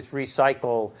bags with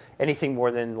recycle, anything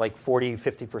more than like 40,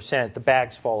 50%, the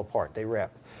bags fall apart. They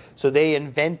rip. So they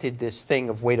invented this thing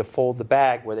of way to fold the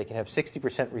bag where they can have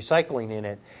 60% recycling in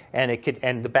it,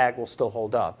 and the bag will still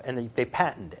hold up. And they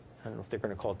patented it. I don't know if they're going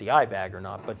to call it the eye bag or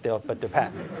not, but they're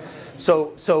patented.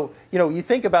 So you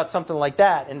think about something like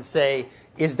that and say,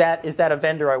 is that a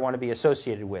vendor I want to be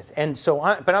associated with? And so,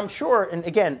 but I'm sure, and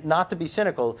again, not to be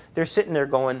cynical, they're sitting there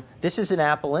going, this is an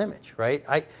Apple image, right?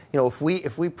 If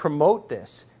we promote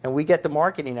this and we get the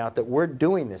marketing out that we're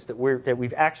doing this, that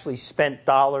we've actually spent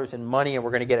dollars and money and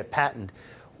we're going to get it patented,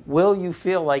 will you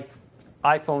feel like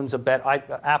Apple is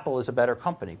a better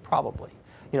company? Probably.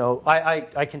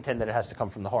 I contend that it has to come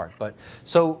from the heart. But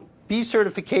so B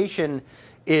certification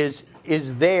is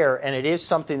there, and it is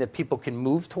something that people can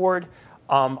move toward.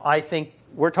 I think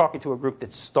we're talking to a group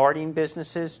that's starting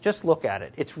businesses. Just look at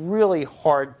it. It's really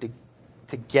hard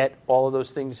to get all of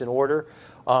those things in order.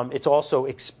 It's also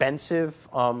expensive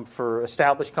for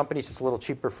established companies. It's a little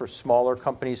cheaper for smaller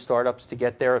companies, startups, to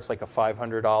get there. It's like a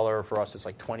 $500. For us, it's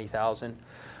like $20,000.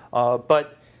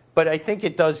 But I think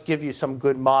it does give you some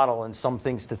good model and some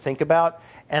things to think about.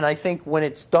 And I think when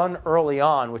it's done early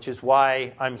on, which is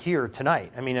why I'm here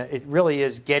tonight, I mean, it really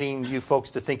is getting you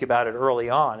folks to think about it early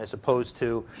on as opposed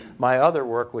to my other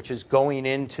work, which is going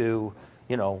into,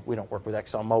 we don't work with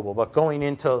ExxonMobil, but going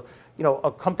into,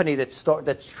 a company that's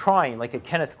trying, like a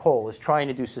Kenneth Cole is trying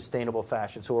to do sustainable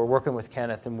fashion. So we're working with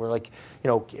Kenneth, and we're like,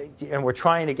 and we're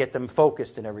trying to get them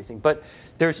focused and everything. But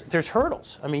there's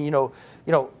hurdles. I mean,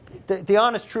 the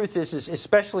honest truth is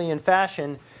especially in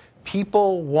fashion,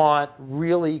 people want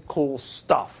really cool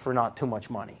stuff for not too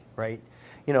much money, right?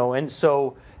 And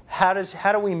so how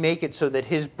do we make it so that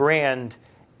his brand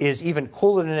is even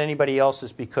cooler than anybody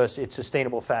else's because it's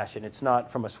sustainable fashion? It's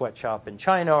not from a sweatshop in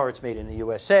China, or it's made in the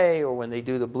USA, or when they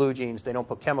do the blue jeans, they don't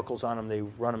put chemicals on them, they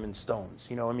run them in stones.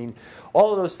 I mean,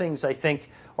 all of those things I think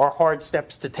are hard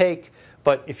steps to take,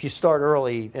 but if you start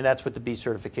early, and that's what the B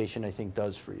certification I think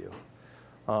does for you.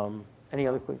 Any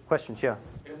other quick questions? Yeah.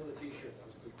 The t-shirt, that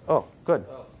was good. Oh, good.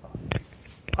 Oh.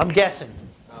 I'm guessing.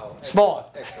 Oh,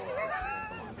 Small. Extra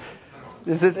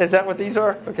large. Is that what these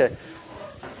are? Okay.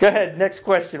 Go ahead. Next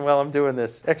question while I'm doing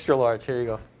this. Extra large. Here you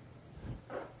go.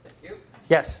 Thank you.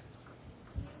 Yes.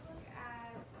 Do you look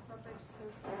at corporate social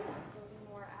responsibility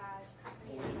more as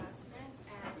company investment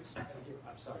and...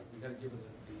 I'm sorry, we got to give it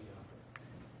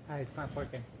the It's not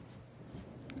working.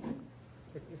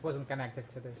 It wasn't connected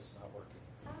to this. it's not working.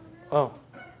 Oh.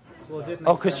 So we'll do it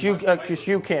Oh, next time. because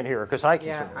you can't hear, because I can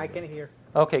hear. Yeah, I can hear.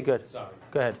 Okay, good. Sorry.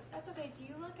 Go ahead. That's okay. Do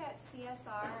you look at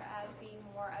CSR as being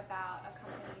more about a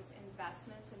company's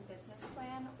investments and business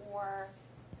plan, or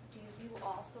do you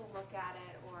also look at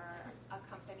it, or a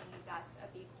company that's a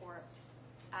B Corp,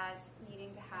 as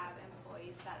needing to have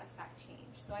employees that affect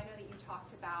change? So I know that you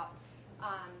talked about,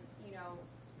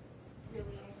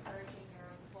 really encouraging your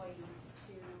employees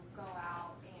to go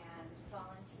out and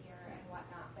volunteer and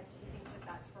whatnot, but do you think that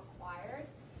that's required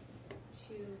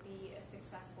to be a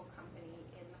successful company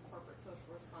in the corporate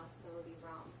social responsibility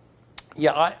realm?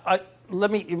 Yeah,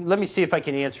 let me see if I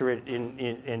can answer it,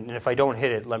 and if I don't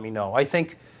hit it, let me know. I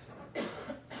think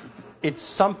it's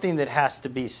something that has to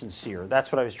be sincere.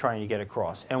 That's what I was trying to get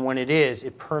across. And when it is,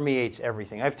 it permeates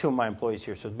everything. I have two of my employees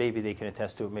here, so maybe they can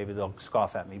attest to it. Maybe they'll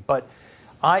scoff at me. But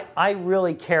I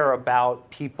really care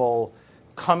about people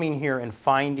coming here and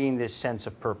finding this sense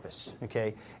of purpose,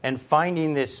 okay, and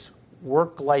finding this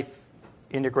work-life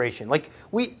integration. Like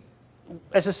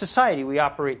as a society, we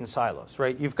operate in silos,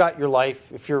 right? You've got your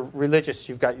life. If you're religious,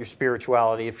 you've got your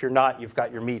spirituality. If you're not, you've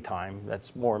got your me time.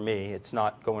 That's more me. It's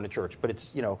not going to church, but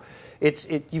it's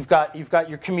you've got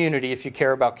your community if you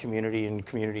care about community and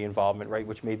community involvement, right?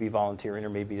 Which may be volunteering or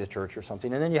maybe the church or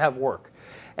something, and then you have work.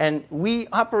 And we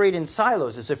operate in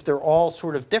silos as if they're all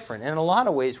sort of different. And in a lot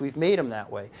of ways, we've made them that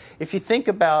way. If you think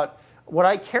about what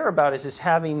I care about is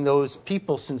having those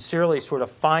people sincerely sort of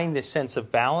find this sense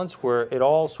of balance where it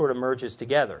all sort of merges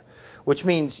together, which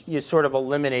means you sort of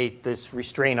eliminate this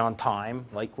restraint on time,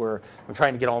 like where I'm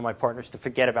trying to get all my partners to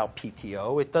forget about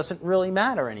PTO. It doesn't really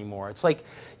matter anymore. It's like,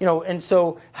 and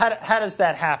so how does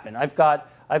that happen? I've got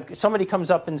somebody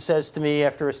comes up and says to me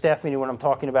after a staff meeting when I'm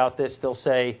talking about this, they'll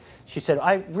say, she said,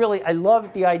 I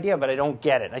love the idea, but I don't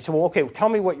get it. And I said, well, okay, tell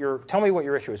me what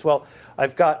your issue is. Well,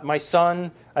 I've got my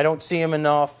son, I don't see him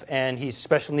enough, and he's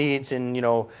special needs, and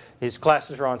his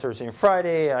classes are on Thursday and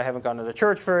Friday. I haven't gone to the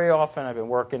church very often. I've been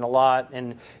working a lot,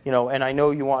 and and I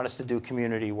know you want us to do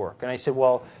community work. And I said,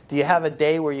 well, do you have a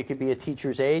day where you could be a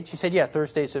teacher's aide? She said, yeah,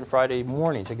 Thursdays and Friday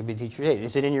mornings I could be a teacher's aide.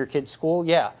 Is it in your kid's school?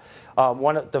 Yeah.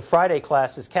 One of the Friday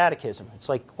class is catechism. It's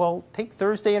like, well, take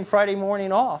Thursday and Friday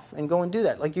morning off and go and do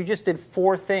that. Like you just did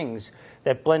 4 things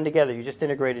that blend together. You just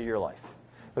integrated your life.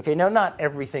 Okay, now not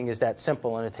everything is that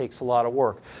simple and it takes a lot of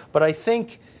work. But I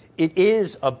think it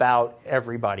is about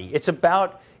everybody.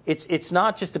 It's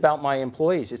not just about my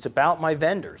employees. It's about my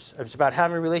vendors. It's about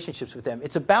having relationships with them.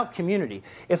 It's about community.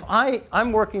 If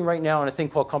I'm working right now on a thing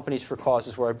called Companies for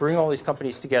Causes, where I bring all these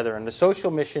companies together, and the social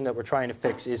mission that we're trying to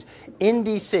fix is in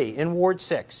D.C., in Ward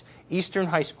 6, Eastern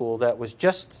High School, that was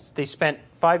they spent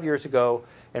 5 years ago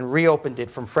and reopened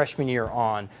it from freshman year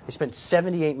on. They spent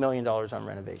 $78 million on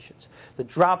renovations. The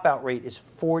dropout rate is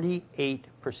 48%.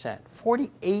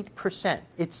 48%.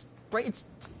 It's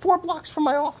 4 blocks from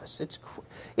my office.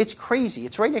 It's crazy.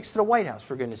 It's right next to the White House,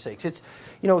 for goodness sakes. It's,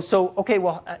 so, okay,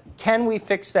 well, can we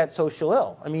fix that social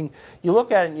ill? I mean, you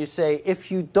look at it and you say,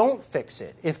 if you don't fix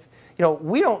it,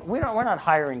 we're not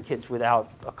hiring kids without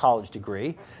a college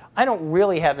degree. I don't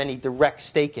really have any direct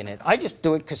stake in it. I just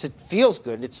do it because it feels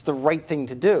good. It's the right thing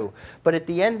to do. But at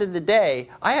the end of the day,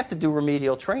 I have to do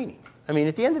remedial training. I mean,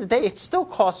 at the end of the day, it still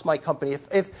costs my company.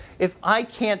 If I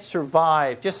can't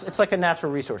survive, it's like a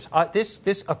natural resource.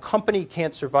 A company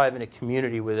can't survive in a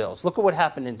community with ills. Look at what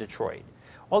happened in Detroit.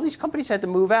 All these companies had to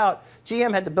move out.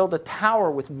 GM had to build a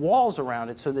tower with walls around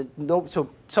it so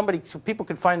people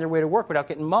could find their way to work without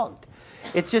getting mugged.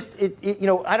 It's just,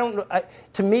 I don't know.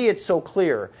 To me, it's so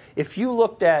clear. If you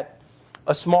looked at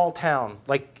a small town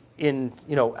like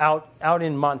out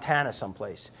in Montana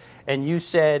someplace, and you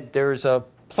said there's a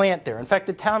plant there. In fact,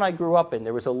 the town I grew up in,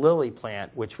 there was a Lilly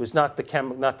plant, which was not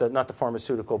the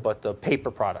pharmaceutical, but the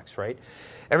paper products, right?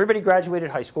 Everybody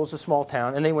graduated high school. It's a small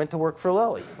town, and they went to work for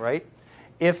Lilly, right?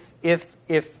 If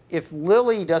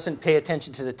Lilly doesn't pay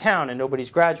attention to the town and nobody's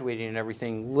graduating and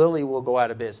everything, Lilly will go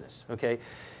out of business, okay?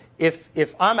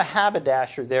 If I'm a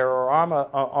haberdasher there or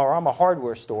I'm a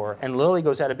hardware store and Lilly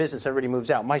goes out of business, everybody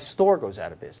moves out. My store goes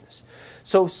out of business.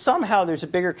 So somehow there's a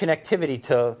bigger connectivity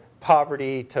to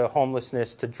poverty, to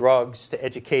homelessness, to drugs, to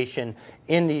education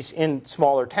in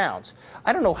smaller towns.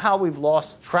 I don't know how we've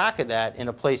lost track of that in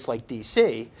a place like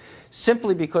D.C.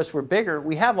 Simply because we're bigger.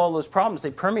 We have all those problems.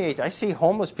 They permeate. I see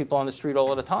homeless people on the street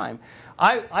all the time.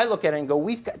 I look at it and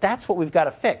go, that's what we've got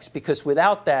to fix, because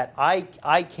without that,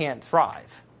 I can't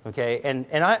thrive. Okay,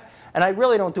 and I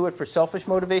really don't do it for selfish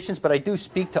motivations, but I do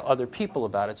speak to other people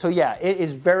about it. So yeah, it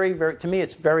is very, very, to me,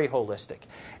 it's very holistic.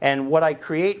 And what I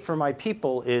create for my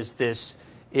people is this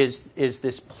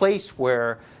place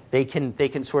where they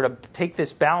can sort of take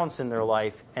this balance in their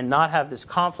life and not have this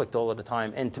conflict all of the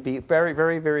time, and to be very,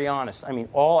 very, very honest. I mean,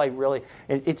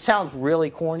 it sounds really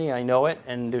corny, I know it,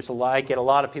 and I get a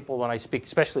lot of people when I speak,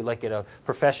 especially like at a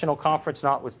professional conference,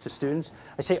 not with the students.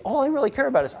 I say, all I really care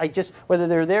about is whether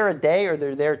they're there a day or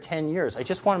they're there 10 years, I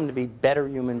just want them to be better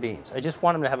human beings. I just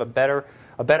want them to have a better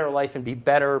life and be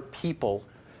better people.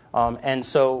 And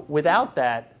so without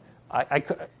that,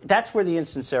 that's where the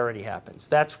insincerity happens.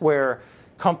 That's where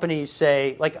companies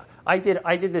say, like I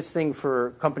did this thing for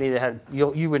a company that had,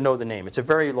 you would know the name. It's a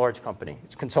very large company.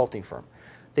 It's a consulting firm.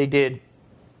 We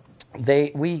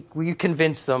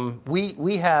convinced them,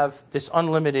 we have this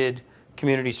unlimited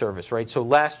community service, right? So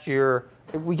last year,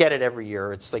 we get it every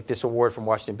year. It's like this award from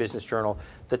Washington Business Journal,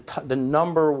 the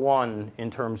number one in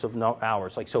terms of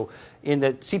hours. Like, so in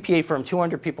the CPA firm,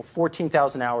 200 people,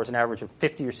 14,000 hours, an average of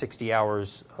 50 or 60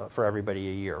 hours for everybody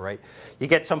a year, right? You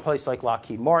get someplace like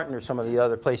Lockheed Martin or some of the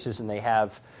other places, and they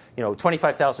have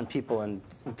 25,000 people, and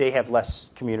they have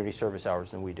less community service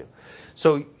hours than we do.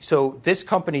 So this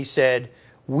company said,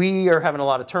 we are having a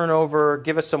lot of turnover.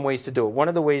 Give us some ways to do it. One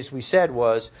of the ways we said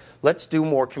was, let's do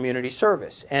more community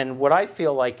service. And what I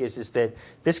feel like is that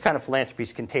this kind of philanthropy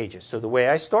is contagious. So the way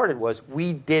I started was,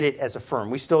 we did it as a firm.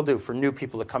 We still do for new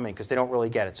people that come in because they don't really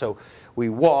get it. So we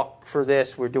walk for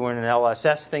this. We're doing an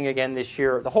LSS thing again this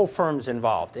year. The whole firm's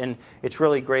involved. And it's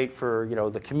really great for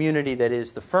the community that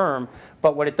is the firm.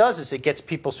 But what it does is it gets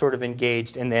people sort of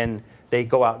engaged, and then they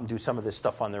go out and do some of this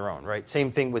stuff on their own, right?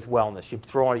 Same thing with wellness. You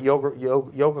throw on a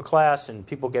yoga class, and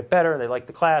people get better, they like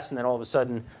the class, and then all of a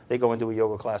sudden they go and do a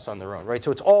yoga class on their own, right?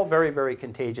 So it's all very, very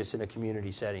contagious in a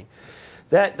community setting.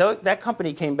 That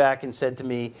company came back and said to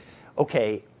me,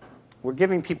 okay, we're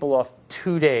giving people off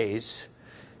 2 days.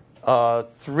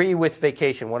 3 with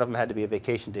vacation. One of them had to be a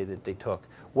vacation day that they took.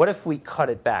 What if we cut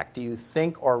it back? Do you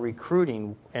think our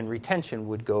recruiting and retention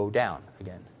would go down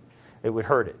again? It would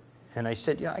hurt it. And I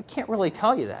said, I can't really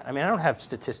tell you that. I mean, I don't have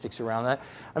statistics around that.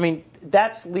 I mean,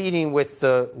 that's leading with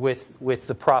the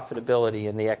profitability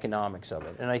and the economics of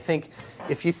it. And I think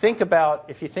if you think about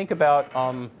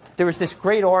there was this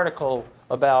great article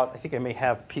about, I think I may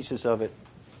have pieces of it,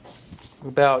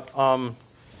 about what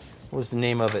was the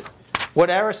name of it? What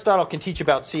Aristotle can teach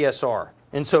about CSR.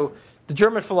 And so the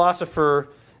German philosopher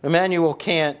Immanuel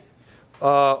Kant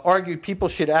argued people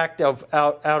should act out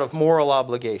of moral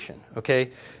obligation. Okay,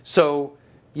 so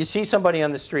you see somebody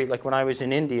on the street, like when I was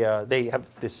in India, they have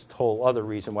this whole other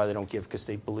reason why they don't give, because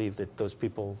they believe that those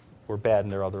people were bad in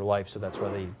their other life, so that's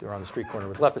why they're on the street corner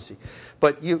with leprosy.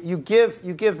 But you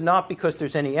give not because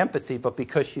there's any empathy, but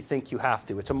because you think you have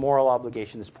to. It's a moral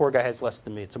obligation. This poor guy has less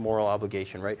than me. It's a moral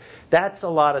obligation, right? That's a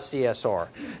lot of CSR.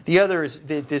 The other is,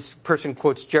 this person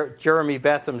quotes Jeremy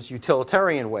Bentham's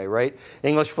utilitarian way, right? An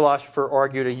English philosopher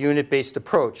argued a unit-based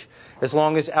approach. As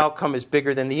long as outcome is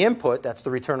bigger than the input, that's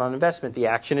the return on investment, the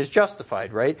action is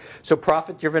justified, right? So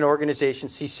profit-driven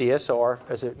organizations see CSR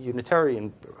as a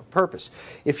unitarian purpose.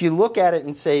 If you look at it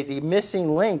and say the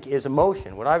missing link is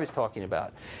emotion, what I was talking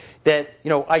about, that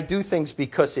I do things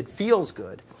because it feels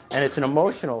good and it's an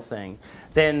emotional thing,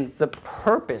 then the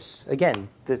purpose, again,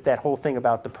 that whole thing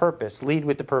about the purpose, lead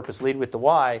with the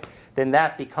why, then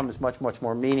that becomes much, much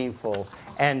more meaningful.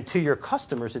 And to your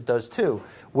customers, it does too.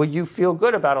 Would you feel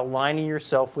good about aligning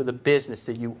yourself with a business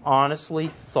that you honestly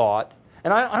thought,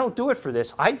 and I don't do it for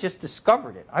this, I just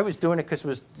discovered it. I was doing it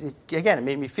because it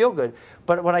made me feel good.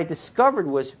 But what I discovered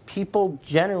was people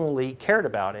generally cared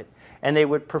about it, and they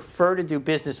would prefer to do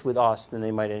business with us than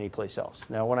they might anyplace else.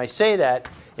 Now, when I say that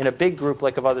in a big group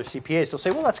like of other CPAs, they'll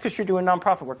say, well, that's because you're doing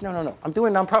nonprofit work. No. I'm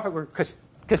doing nonprofit work because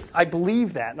I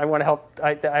believe that, and I want to help.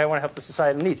 I want to help the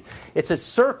societal needs. It's a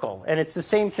circle, and it's the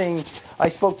same thing. I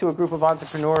spoke to a group of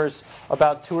entrepreneurs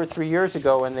about 2 or 3 years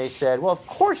ago, and they said, "Well, of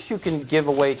course you can give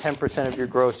away 10% of your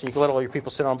gross, and you can let all your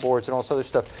people sit on boards and all this other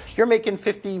stuff. You're making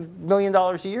 $50 million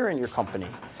a year in your company.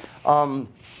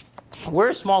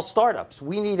 We're small startups.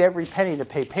 We need every penny to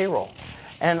pay payroll."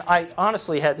 And I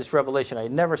honestly had this revelation. I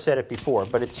had never said it before,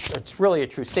 but it's really a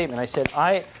true statement. I said,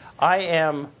 I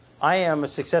am a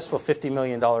successful $50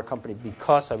 million company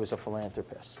because I was a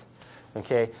philanthropist.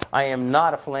 Okay, I am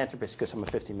not a philanthropist because I'm a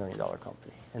 $50 million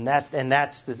company, and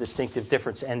that's the distinctive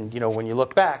difference. And when you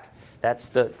look back, that's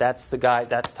the guy,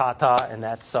 that's Tata, and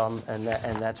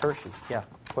that's Hershey. Yeah,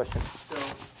 question. So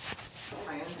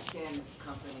I understand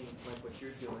company like what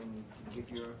you're doing, you give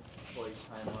your employees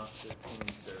time off to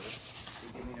cleaning service.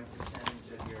 You're giving a percentage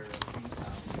of your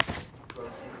income,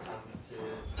 gross income to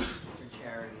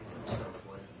charities and so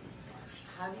forth.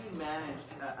 How do you manage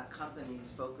a company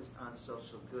who's focused on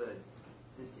social good?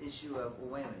 This issue of,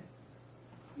 well, wait a minute,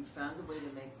 you found a way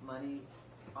to make money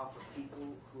off of people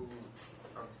who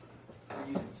are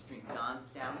using the street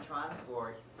downtrodden,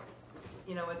 or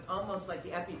it's almost like the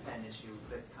EpiPen issue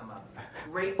that's come up.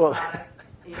 Great product,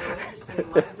 interesting.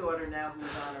 My daughter now, who's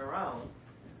on her own,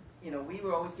 we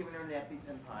were always giving her the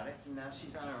EpiPen products, and now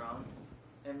she's on her own.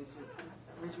 And we said,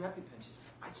 "Where's your EpiPen?" She said,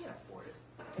 "I can't afford it."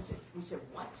 We said,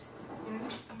 "What?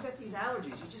 You've got these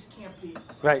allergies. You just can't be."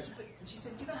 Right. And she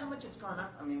said, "You know how much it's gone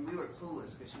up?" I mean, we were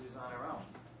clueless because she was on her own.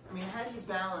 I mean, how do you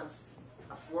balance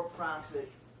a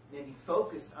for-profit, maybe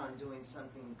focused on doing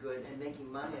something good and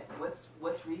making money? What's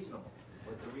reasonable?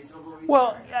 What's a reasonable return?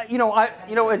 Well,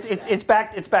 it's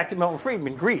back to Milton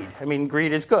Friedman. Greed. I mean,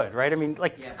 greed is good, right? I mean,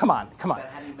 come on. But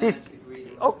how do you manage the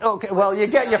greed? Okay. Well,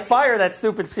 you fire that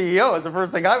stupid CEO is the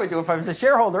first thing I would do if I was a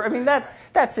shareholder. I mean,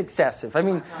 that's excessive. I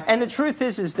mean, and the truth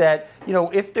is that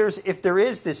if there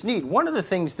is this need, one of the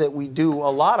things that we do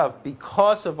a lot of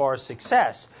because of our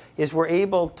success is we're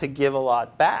able to give a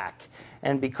lot back.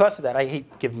 And because of that, I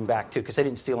hate giving back too, because I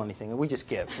didn't steal anything. We just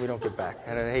give. We don't give back.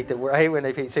 And I hate when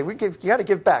they say you got to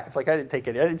give back. It's like I didn't take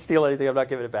it. I didn't steal anything. I'm not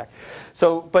giving it back.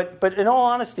 So, but in all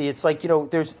honesty, it's like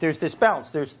there's this balance.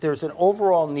 There's an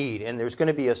overall need, and there's going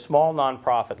to be a small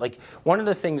nonprofit. Like one of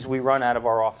the things we run out of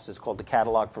our office is called the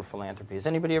Catalog for Philanthropy. Has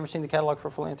anybody ever seen the Catalog for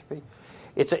Philanthropy?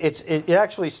 It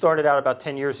actually started out about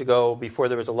 10 years ago before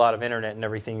there was a lot of internet and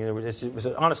everything. It was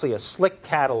honestly a slick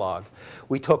catalog.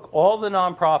 We took all the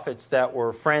nonprofits that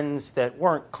were friends that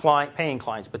weren't paying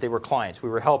clients, but they were clients. We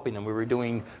were helping them. We were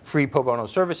doing free pro bono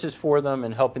services for them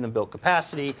and helping them build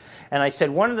capacity. And I said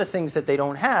one of the things that they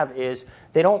don't have is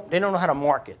they don't know how to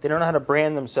market. They don't know how to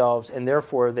brand themselves, and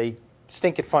therefore they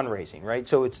stink at fundraising, right?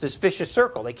 So it's this vicious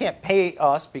circle. They can't pay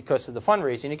us because of the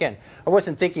fundraising. Again, I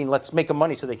wasn't thinking let's make them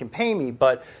money so they can pay me,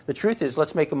 but the truth is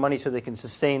let's make them money so they can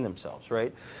sustain themselves,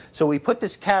 right? So we put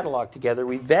this catalog together.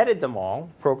 We vetted them all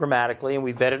programmatically, and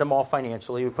we vetted them all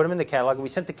financially. We put them in the catalog, and we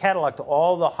sent the catalog to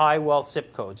all the high wealth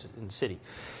zip codes in the city.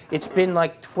 It's been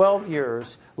like 12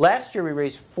 years. Last year, we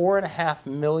raised $4.5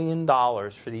 million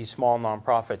for these small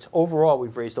nonprofits. Overall,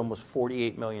 we've raised almost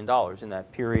 $48 million in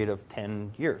that period of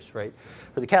 10 years, right,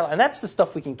 for the catalog. And that's the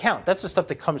stuff we can count. That's the stuff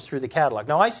that comes through the catalog.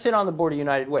 Now, I sit on the board of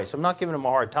United Way, so I'm not giving them a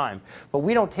hard time, but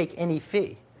we don't take any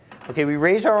fee. Okay, we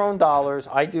raise our own dollars.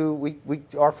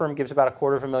 Our firm gives about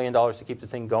 $250,000 to keep the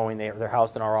thing going. They're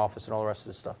housed in our office and all the rest of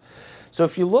this stuff. So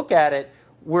if you look at it,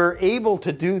 we're able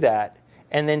to do that.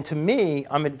 And then to me,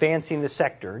 I'm advancing the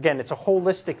sector. Again, it's a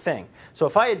holistic thing. So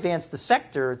if I advance the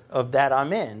sector of that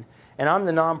I'm in, and I'm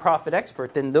the nonprofit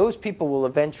expert, then those people will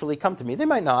eventually come to me. They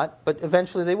might not, but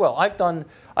eventually they will. I've done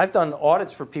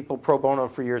audits for people pro bono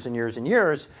for years and years and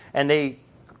years, and they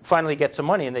finally get some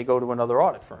money and they go to another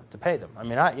audit firm to pay them. I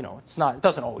mean, it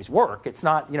doesn't always work. It's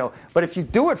not, but if you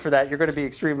do it for that, you're going to be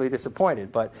extremely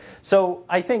disappointed. But so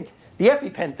I think the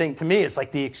EpiPen thing to me is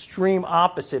like the extreme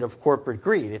opposite of corporate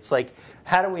greed. It's like,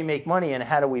 how do we make money and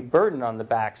how do we burden on the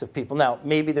backs of people? Now,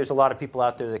 maybe there's a lot of people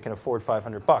out there that can afford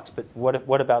 $500, but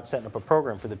what about setting up a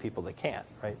program for the people that can't,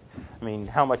 right? I mean,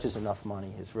 how much is enough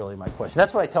money is really my question.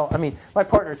 That's what my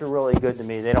partners are really good to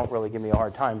me. They don't really give me a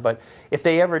hard time. But if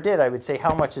they ever did, I would say,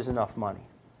 how much is enough money?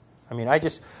 I mean, I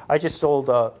just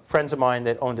sold friends of mine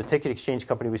that owned a ticket exchange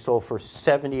company. We sold for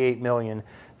 $78 million.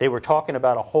 They were talking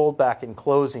about a holdback in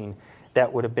closing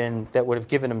that would have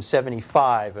given them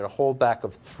 75 at a holdback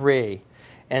of 3.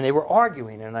 And they were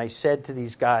arguing, and I said to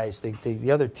these guys,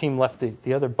 the other team left,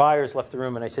 the other buyers left the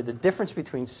room, and I said, the difference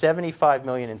between $75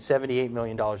 million and $78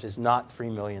 million is not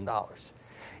 $3 million.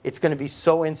 It's going to be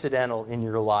so incidental in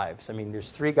your lives. I mean,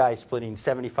 there's 3 guys splitting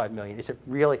 $75 million. Is it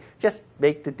really? Just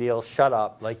make the deal. Shut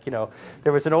up. Like,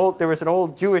 there was an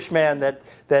old Jewish man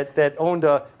that owned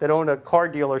a car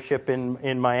dealership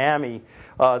in Miami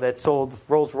that sold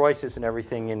Rolls Royces and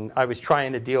everything. And I was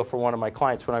trying a deal for one of my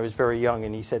clients when I was very young,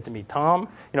 and he said to me, Tom,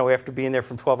 after being there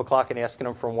from 12 o'clock and asking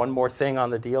him for one more thing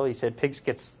on the deal, he said, pigs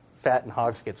get fat and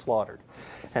hogs get slaughtered.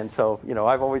 And so,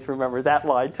 I've always remembered that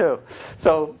line too.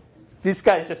 So this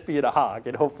guy's just being a hog,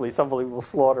 and hopefully somebody will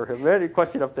slaughter him. Any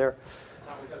question up there?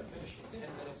 Tom, we've got to finish in 10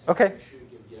 minutes. Okay. Make sure you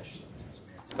give yes as an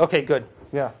answer. Okay, good.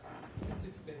 Yeah. Since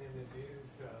it's been in the news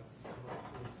somewhat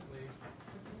recently,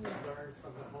 we learned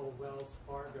from the whole Wells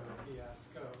Fargo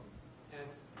fiasco. And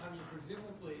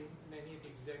presumably many of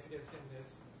the executives in this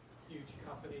huge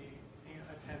company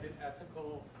attended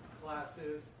ethical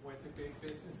classes, went to big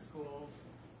business schools,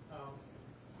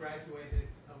 graduated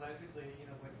allegedly,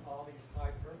 with all these high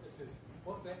purposes.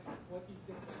 What do you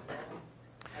think went wrong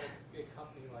at a big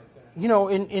company like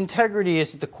that? Integrity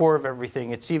is at the core of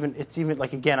everything. It's even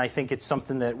like, again, I think it's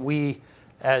something that we,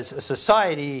 as a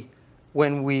society,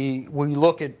 when we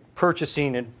look at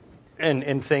purchasing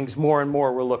and things, more and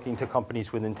more we're looking to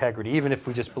companies with integrity, even if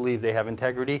we just believe they have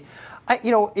integrity.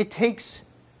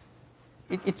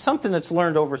 It's something that's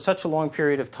learned over such a long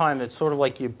period of time. That's sort of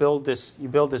like you build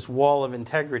this wall of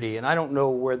integrity, and I don't know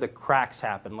where the cracks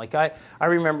happen. Like I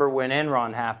remember when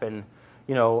Enron happened,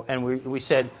 and we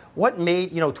said, what made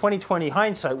 2020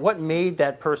 hindsight? What made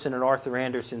that person at Arthur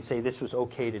Andersen say this was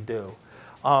okay to do?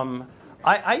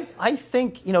 I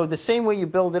think the same way you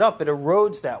build it up, it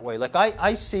erodes that way. Like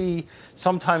I see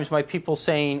sometimes my people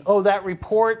saying, oh, that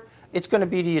report, it's going to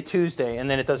be to you Tuesday, and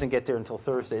then it doesn't get there until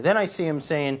Thursday. Then I see them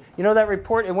saying, that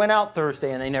report, it went out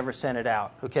Thursday, and they never sent it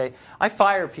out. Okay, I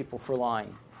fire people for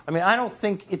lying. I mean, I don't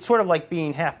think it's sort of like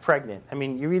being half pregnant. I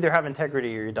mean, you either have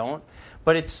integrity or you don't.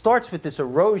 But it starts with this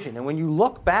erosion. And when you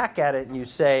look back at it and you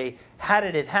say, how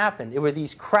did it happen? It were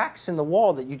these cracks in the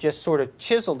wall that you just sort of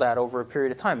chiseled at over a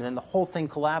period of time. And then the whole thing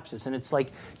collapses. And it's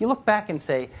like, you look back and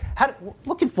say,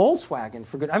 look at Volkswagen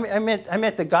for good. I mean, I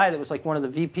met the guy that was like one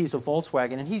of the VPs of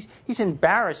Volkswagen. And he's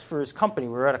embarrassed for his company.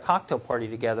 We were at a cocktail party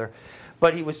together.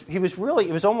 But he was really,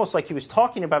 it was almost like he was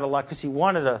talking about it a lot because he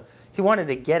wanted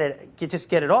to get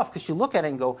it off. Because you look at it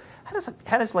and go,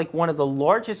 how does like one of the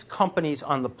largest companies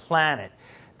on the planet,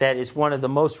 that is one of the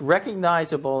most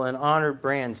recognizable and honored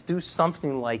brands, do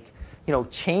something like,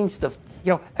 change the,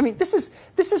 I mean, this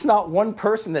is not one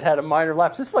person that had a minor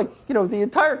lapse. This is like, the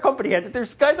entire company had,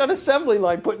 there's guys on assembly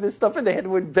line putting this stuff in. They had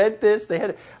to invent this.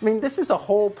 This is a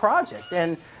whole project.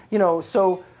 And,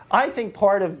 so I think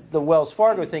part of the Wells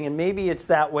Fargo thing, and maybe it's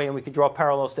that way, and we could draw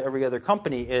parallels to every other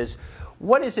company, is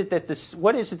what is it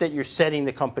that you're setting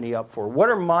the company up for? What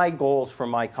are my goals for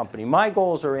my company? My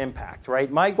goals are impact,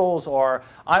 right? My goals are,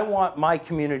 I want my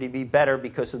community to be better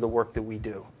because of the work that we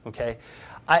do, okay?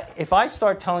 If I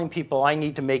start telling people I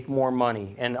need to make more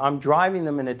money and I'm driving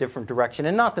them in a different direction,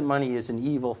 and not that money is an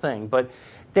evil thing, but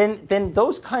then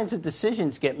those kinds of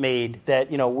decisions get made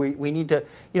that, we need to,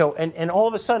 and all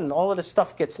of a sudden, all of this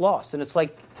stuff gets lost. And it's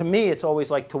like, to me, it's always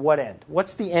like, to what end?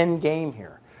 What's the end game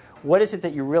here? What is it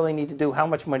that you really need to do? How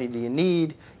much money do you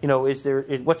need? What's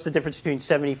the difference between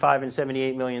 $75 and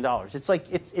 $78 million? It's like,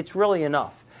 it's really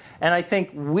enough. And I think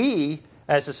we,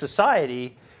 as a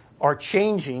society, are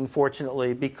changing,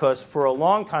 fortunately, because for a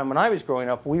long time when I was growing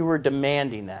up, we were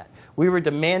demanding that. We were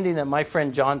demanding that my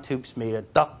friend John Toops made a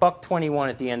 $1.21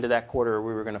 at the end of that quarter, or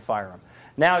we were going to fire him.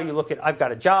 Now you look at, I've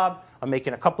got a job, I'm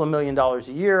making a couple of $1 million a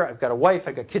year, I've got a wife,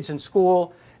 I've got kids in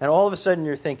school, and all of a sudden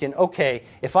you're thinking, okay,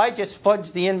 if I just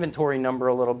fudge the inventory number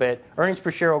a little bit, earnings per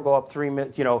share will go up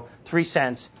 3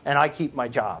 cents, and I keep my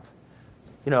job.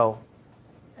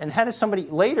 And how does somebody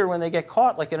later, when they get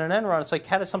caught, like in an end run, it's like,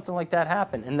 how does something like that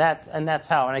happen? And that's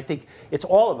how. And I think it's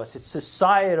all of us. It's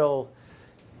societal.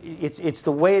 It's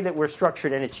the way that we're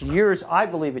structured, and it's years. I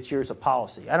believe it's years of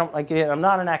policy. I'm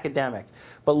not an academic,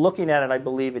 but looking at it, I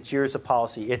believe it's years of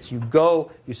policy. It's you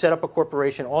set up a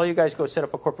corporation. All you guys go set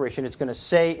up a corporation. It's going to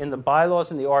say in the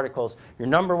bylaws and the articles, your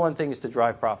number one thing is to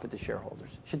drive profit to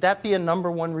shareholders. Should that be a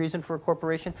number one reason for a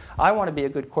corporation? I want to be a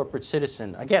good corporate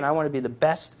citizen. Again, I want to be the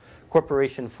best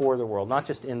corporation for the world, not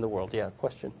just in the world. Yeah,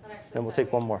 question. And we'll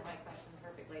take one more. My question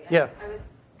perfectly. Yeah.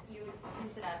 You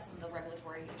hinted at some of the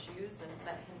regulatory issues and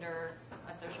that hinder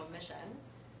a social mission.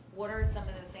 What are some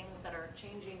of the things that are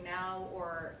changing now,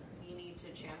 or we need to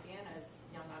champion as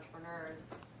young entrepreneurs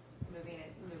moving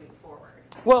forward?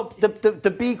 Well,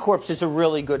 the B Corps is a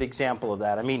really good example of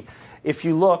that. I mean, if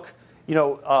you look,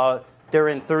 they're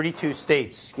in 32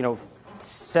 states.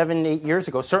 7, 8 years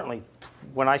ago, certainly.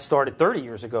 When I started 30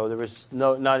 years ago, there was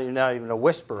not even a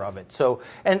whisper of it. So,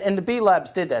 and the B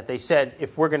Labs did that. They said,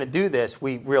 if we're going to do this,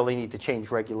 we really need to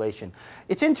change regulation.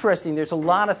 It's interesting. There's a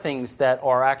lot of things that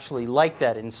are actually like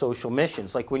that in social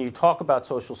missions. Like when you talk about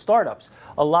social startups,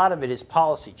 a lot of it is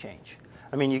policy change.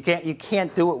 I mean, you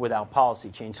can't do it without policy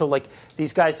change. So like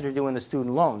these guys that are doing the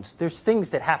student loans, there's things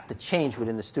that have to change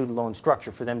within the student loan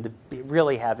structure for them to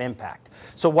really have impact.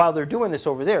 So while they're doing this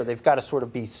over there, they've got to sort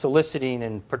of be soliciting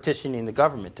and petitioning the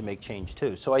government to make change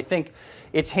too. So I think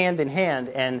it's hand in hand,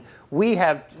 and we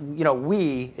have,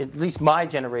 at least my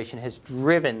generation has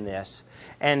driven this,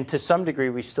 and to some degree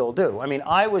we still do. I mean,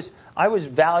 I was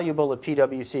valuable at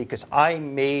PwC because I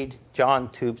made John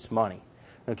Toops money,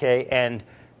 okay, and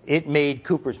it made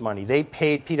Cooper's money. They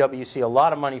paid PwC a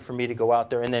lot of money for me to go out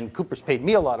there, and then Cooper's paid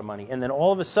me a lot of money. And then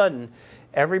all of a sudden,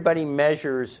 everybody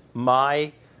measures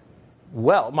my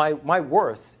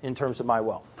worth in terms of my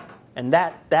wealth. And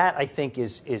that I think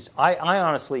is I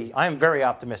honestly, I am very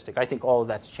optimistic. I think all of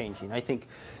that's changing. I think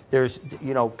there's,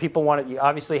 people you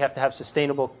obviously have to have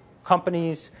sustainable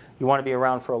companies. You want to be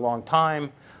around for a long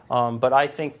time. But I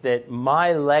think that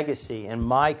my legacy and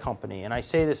my company, and I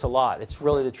say this a lot, it's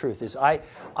really the truth, is I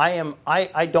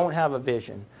don't have a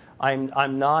vision.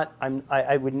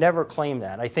 I would never claim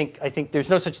that. I think there's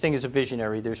no such thing as a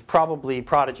visionary. There's probably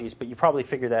prodigies, but you probably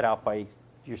figure that out by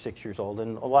you're 6 years old.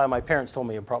 And a lot of my parents told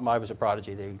me I was a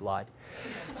prodigy. They lied.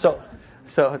 So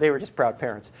they were just proud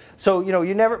parents. So,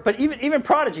 you never, but even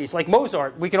prodigies, like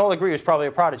Mozart, we can all agree was probably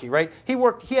a prodigy, right? He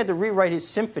had to rewrite his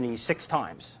symphony 6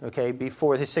 times, okay,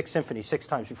 before his 6th symphony, 6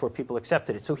 times before people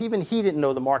accepted it. So even he didn't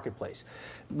know the marketplace.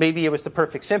 Maybe it was the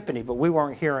perfect symphony, but we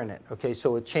weren't hearing it, okay,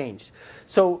 so it changed.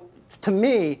 So to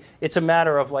me, it's a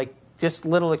matter of like just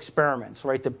little experiments,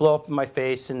 right, that blow up in my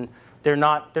face, and they're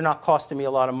not costing me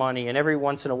a lot of money, and every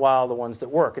once in a while the ones that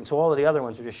work. And so all of the other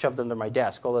ones are just shoved under my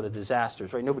desk, all of the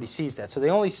disasters, right? Nobody sees that. So they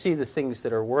only see the things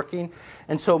that are working.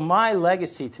 And so my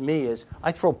legacy to me is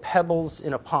I throw pebbles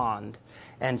in a pond,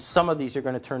 and some of these are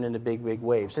going to turn into big, big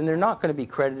waves. And they're not going to be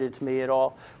credited to me at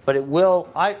all, but it will.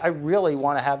 I really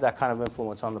want to have that kind of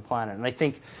influence on the planet. And I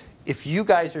think if you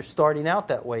guys are starting out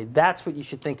that way, that's what you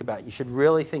should think about. You should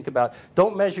really think about,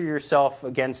 don't measure yourself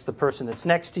against the person that's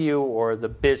next to you or the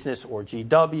business or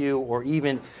GW or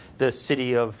even the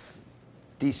city of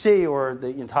DC or the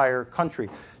entire country.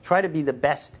 Try to be the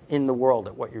best in the world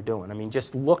at what you're doing. I mean,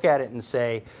 just look at it and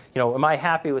say, am I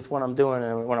happy with what I'm doing?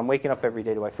 And when I'm waking up every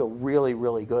day, do I feel really,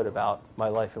 really good about my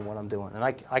life and what I'm doing? And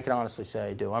I can honestly say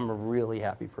I do. I'm a really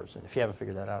happy person, if you haven't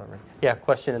figured that out already. Yeah,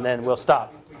 question, and then we'll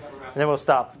stop. And then we'll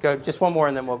stop. Go, just one more,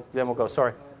 and then we'll go.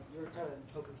 Sorry. You're kind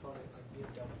of poking fun at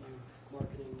BMW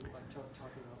marketing, talking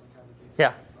about how they do.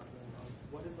 Yeah.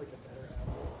 What is a better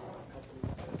avenue for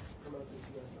companies that promote the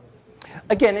CSR?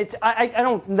 Again, I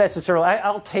don't necessarily.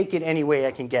 I'll take it any way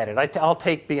I can get it. I'll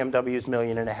take BMW's $1.5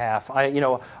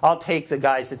 million. I'll take the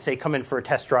guys that say come in for a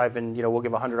test drive and we'll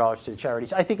give $100 to the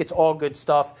charities. I think it's all good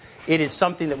stuff. It is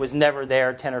something that was never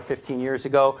there 10 or 15 years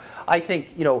ago. I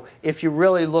think if you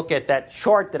really look at that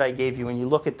chart that I gave you and you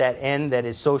look at that end that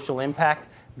is social impact,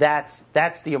 that's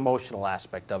the emotional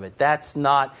aspect of it. There's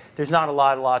not a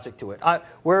lot of logic to it.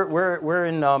 We're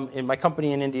in my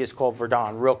company in India is called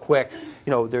Verdun. Real quick,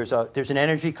 there's an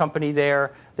energy company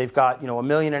there. They've got $1.5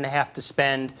 million to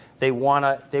spend. They want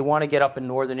to get up in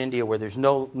northern India where there's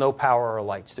no power or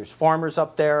lights. There's farmers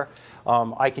up there.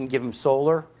 I can give them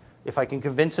solar. If I can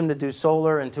convince them to do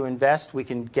solar and to invest, we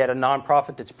can get a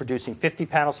nonprofit that's producing 50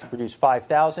 panels to produce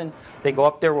 5,000. They go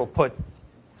up there. We'll put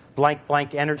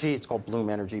blank energy. It's called Bloom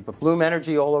Energy, but Bloom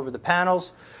Energy all over the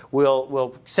panels.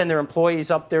 We'll send their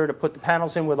employees up there to put the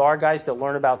panels in with our guys. They'll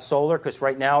learn about solar because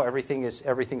right now everything's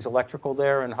electrical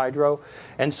there and hydro,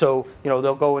 and so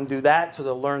they'll go and do that. So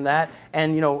they'll learn that,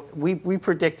 and we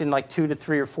predict in like 2 to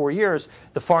 3 or 4 years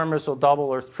the farmers will double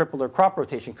or triple their crop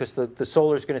rotation because the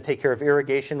solar is going to take care of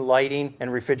irrigation, lighting,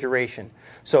 and refrigeration.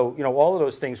 So all of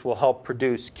those things will help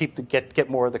produce get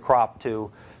more of the crop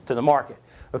to the market.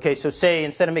 Okay, so say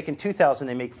instead of making 2,000,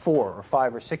 they make 4 or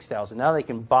 5 or 6,000. Now they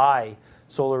can buy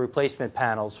solar replacement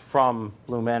panels from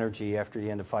Bloom Energy after the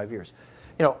end of 5 years.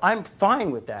 I'm fine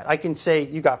with that. I can say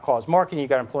you got cause marketing, you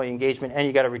got employee engagement, and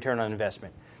you got a return on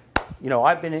investment.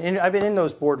 I've been in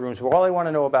those boardrooms where all I want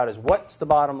to know about is what's the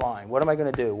bottom line? What am I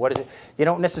going to do? What is it? You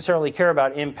don't necessarily care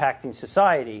about impacting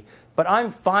society, but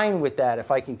I'm fine with that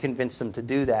if I can convince them to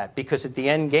do that because at the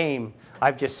end game,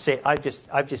 I've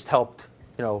just helped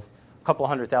a couple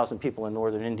 100,000 people in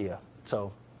northern India.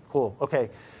 So, cool. Okay,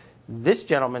 this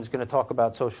gentleman's going to talk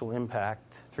about social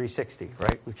impact 360,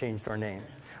 right? We changed our name.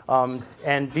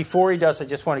 And before he does, I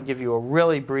just want to give you a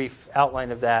really brief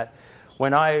outline of that.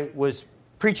 When I was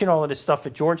preaching all of this stuff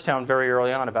at Georgetown very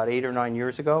early on, about 8 or 9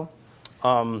 years ago,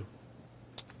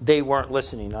 they weren't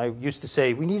listening. I used to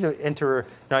say, we need to enter,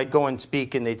 and I'd go and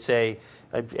speak, and they'd say,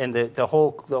 and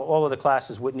all of the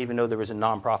classes wouldn't even know there was a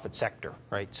nonprofit sector,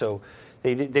 right? So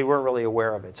they weren't really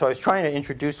aware of it. So I was trying to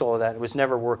introduce all of that. It was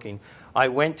never working. I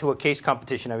went to a case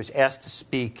competition. I was asked to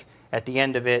speak. At the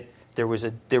end of it, there was a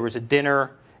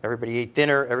dinner. Everybody ate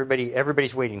dinner.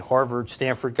 Everybody's waiting. Harvard,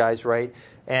 Stanford guys, right?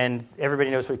 And everybody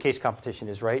knows what a case competition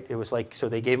is, right? It was like, so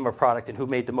they gave them a product and who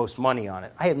made the most money on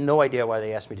it. I have no idea why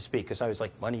they asked me to speak because I was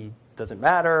like, money doesn't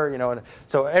matter, And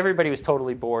so everybody was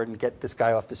totally bored and get this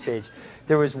guy off the stage.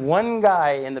 There was one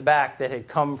guy in the back that had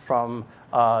come from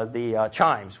the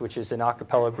Chimes, which is an a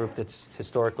cappella group that's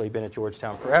historically been at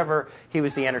Georgetown forever. He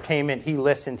was the entertainment. He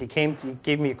listened. He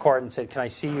gave me a card and said, "Can I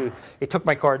see you?" He took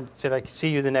my card and said, "I can see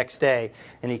you the next day."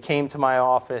 And he came to my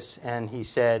office and he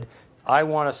said, "I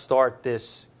want to start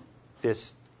this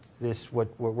what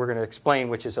we're going to explain,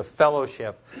 which is a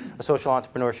fellowship, a social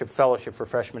entrepreneurship fellowship for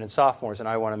freshmen and sophomores, and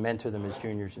I want to mentor them as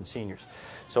juniors and seniors."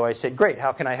 So I said, "Great,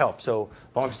 how can I help?" So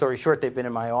long story short, they've been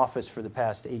in my office for the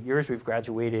past 8 years. We've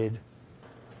graduated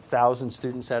 1,000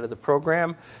 students out of the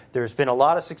program. There's been a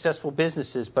lot of successful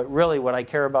businesses, but really what I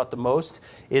care about the most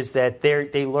is that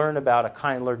they learn about a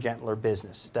kindler, gentler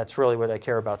business. That's really what I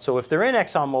care about. So if they're in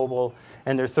ExxonMobil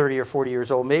and they're 30 or 40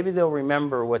 years old, maybe they'll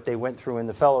remember what they went through in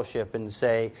the fellowship and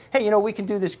say, hey, we can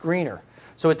do this greener.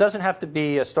 So it doesn't have to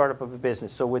be a startup of a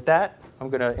business. So with that, I'm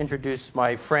going to introduce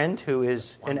my friend who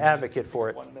is an advocate for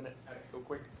it. 1 minute. Go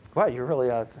quick. Wow, you're really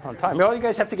on time. Oh, you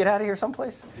guys have to get out of here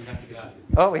someplace? You have to get out of here.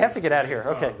 Oh, we have to get out of here.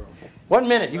 Okay. 1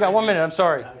 minute. You got 1 minute. I'm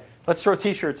sorry. Let's throw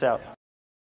T-shirts out.